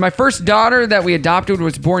 Kay says, my first daughter that we adopted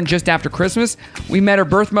was born just after Christmas. We met her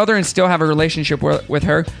birth mother and still have a relationship with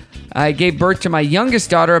her. I gave birth to my youngest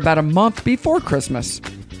daughter about a month before Christmas.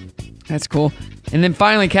 That's cool. And then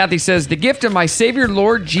finally, Kathy says, the gift of my Savior,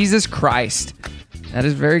 Lord Jesus Christ. That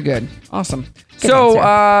is very good. Awesome. So,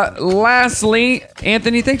 lastly,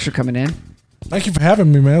 Anthony, thanks for coming in. Thank you for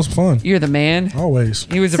having me, man. It was fun. You're the man. Always.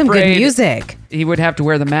 He was Some afraid good music. he would have to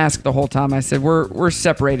wear the mask the whole time. I said, we're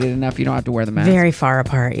separated enough. You don't have to wear the mask. Very far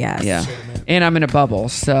apart, yes. Yeah. And I'm in a bubble,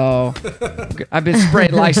 so I've been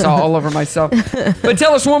sprayed Lysol all over myself. But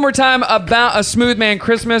tell us one more time about a Smooth Man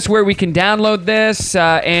Christmas, where we can download this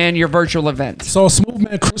and your virtual event. So, Smooth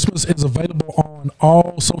Man Christmas is available on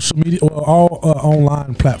all social media, or all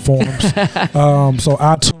online platforms. So,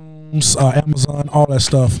 iTunes, Amazon, all that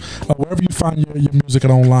stuff. Wherever you find your music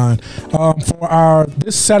and online. For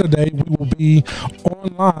this Saturday, we will be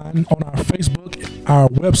online on our Facebook, our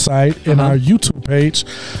website, and our YouTube page.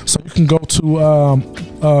 So you can go to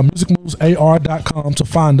musicmovesar.com to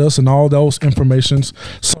find us and all those informations.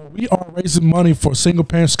 So we are raising money for single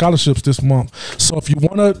parent scholarships this month. So if you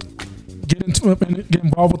want to get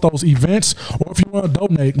involved with those events, or if you want to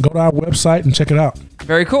donate, go to our website and check it out.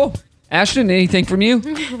 Very cool. Ashton, anything from you?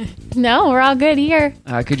 No, we're all good here.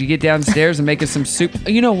 Could you get downstairs and make us some soup?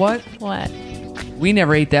 You know what? What? We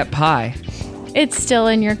never ate that pie. It's still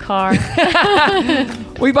in your car. We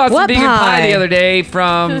bought some What vegan pie pie? the other day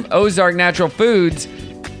from Ozark Natural Foods.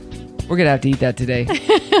 We're gonna have to eat that today.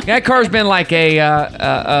 That car's been like an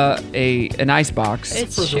ice box,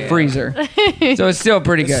 It's true. freezer, so it's still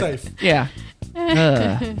pretty It's good. safe. Yeah.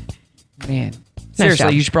 Man.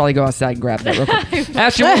 Seriously, you should probably go outside and grab that real quick.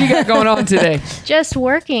 Ashton, what do you got going on today? Just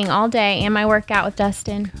working all day and my workout with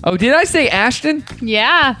Dustin. Oh, did I say Ashton?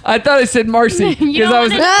 Yeah. I thought I said Marci. You know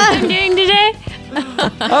what I'm doing today?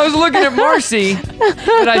 I was looking at Marci,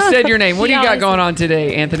 but I said your name. What do you got going on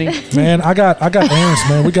today, Anthony? Man, I got errands,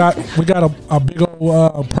 man. We got a big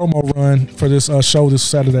old promo run for this show this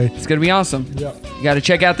Saturday. It's gonna be awesome. Yep. You got to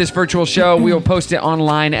check out this virtual show. We will post it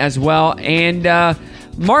online as well. And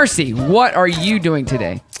Marci, what are you doing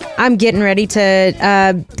today? I'm getting ready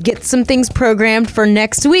to get some things programmed for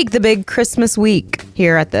next week, the big Christmas week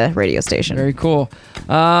here at the radio station. Very cool.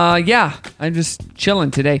 Yeah, I'm just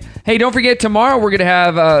chilling today. Hey, don't forget, tomorrow we're going to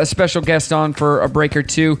have a special guest on for a break or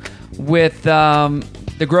two with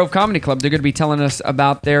the Grove Comedy Club. They're going to be telling us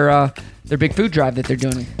about their big food drive that they're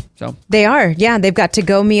doing. So They are, yeah. They've got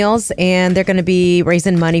to-go meals, and they're going to be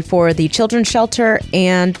raising money for the Children's Shelter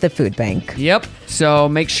and the Food Bank. Yep. So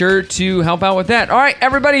make sure to help out with that. All right,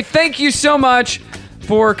 everybody, thank you so much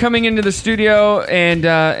for coming into the studio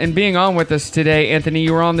and being on with us today. Anthony,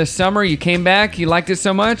 you were on this summer. You came back. You liked it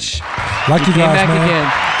so much. Like you came guys, back man.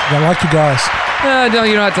 again. I like you guys. No,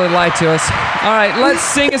 you don't have to lie to us. All right, let's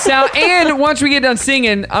sing us out. And once we get done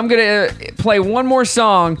singing, I'm going to play one more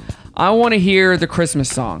song. I want to hear the Christmas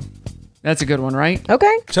song. That's a good one, right?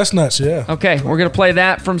 Okay. Chestnuts, yeah. Okay, we're going to play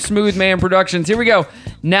that from Smooth Man Productions. Here we go.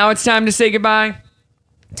 Now it's time to say goodbye.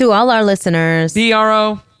 To all our listeners.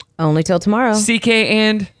 B-R-O. Only till tomorrow. C-K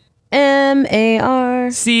and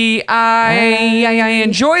M-A-R. C-I.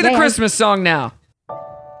 Enjoy the Christmas song now.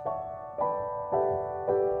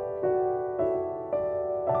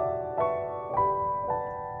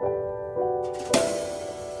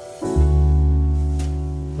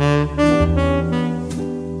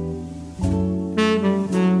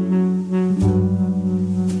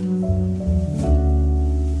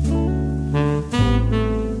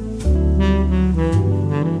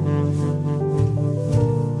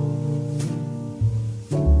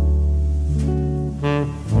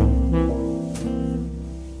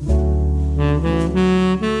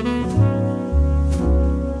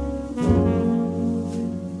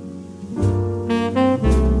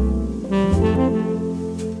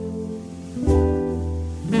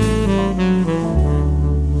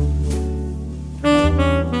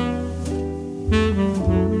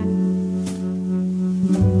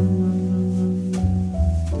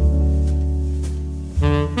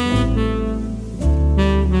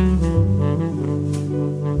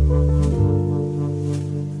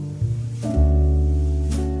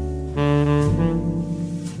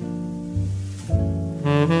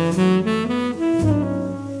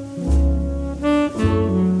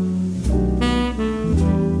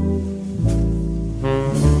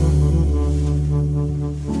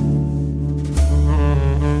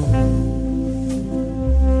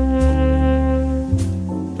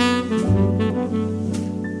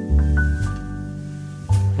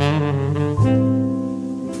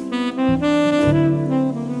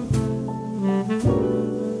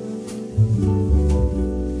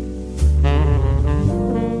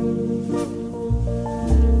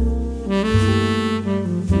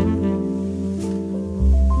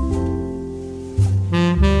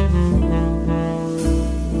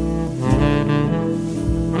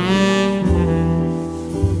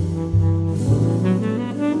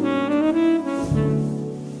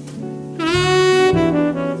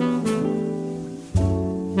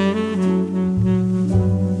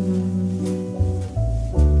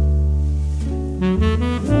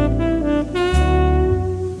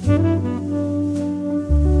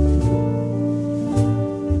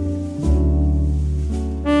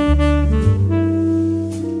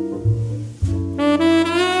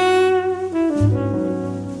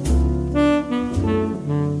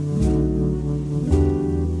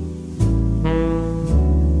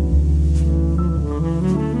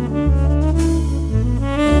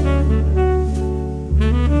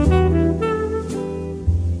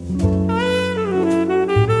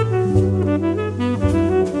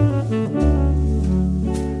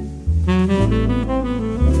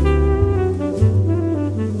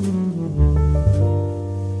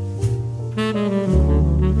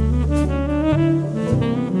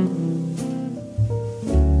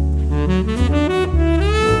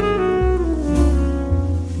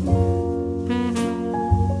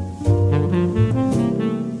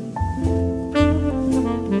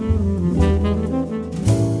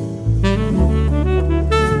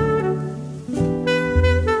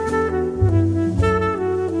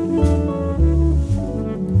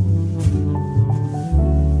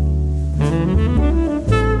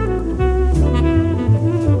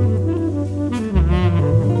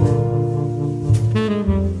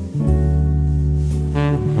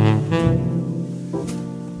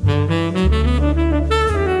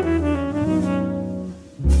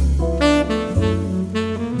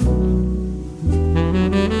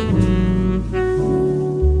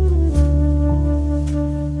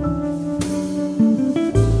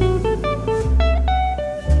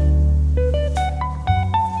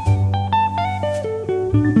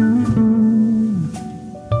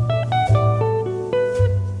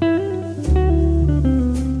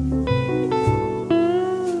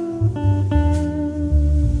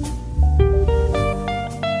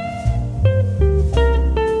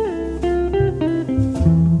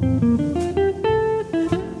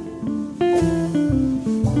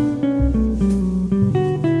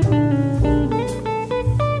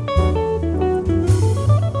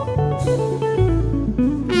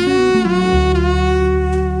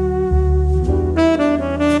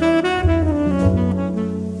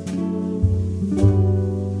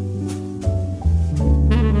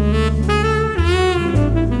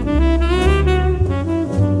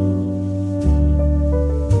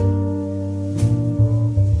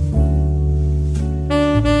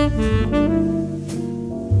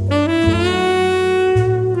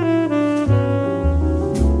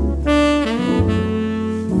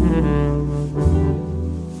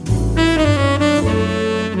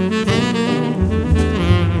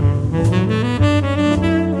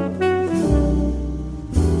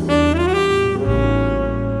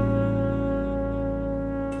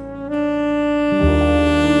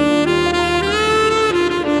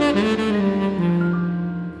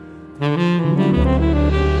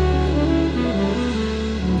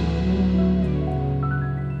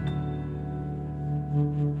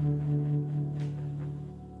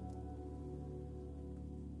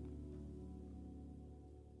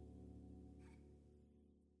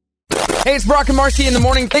 Hey, it's Brock and Marci in the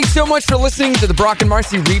morning. Thanks so much for listening to the Brock and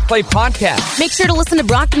Marci Replay Podcast. Make sure to listen to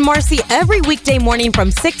Brock and Marci every weekday morning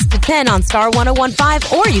from 6 to 10 on Star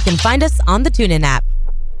 101.5, or you can find us on the TuneIn app.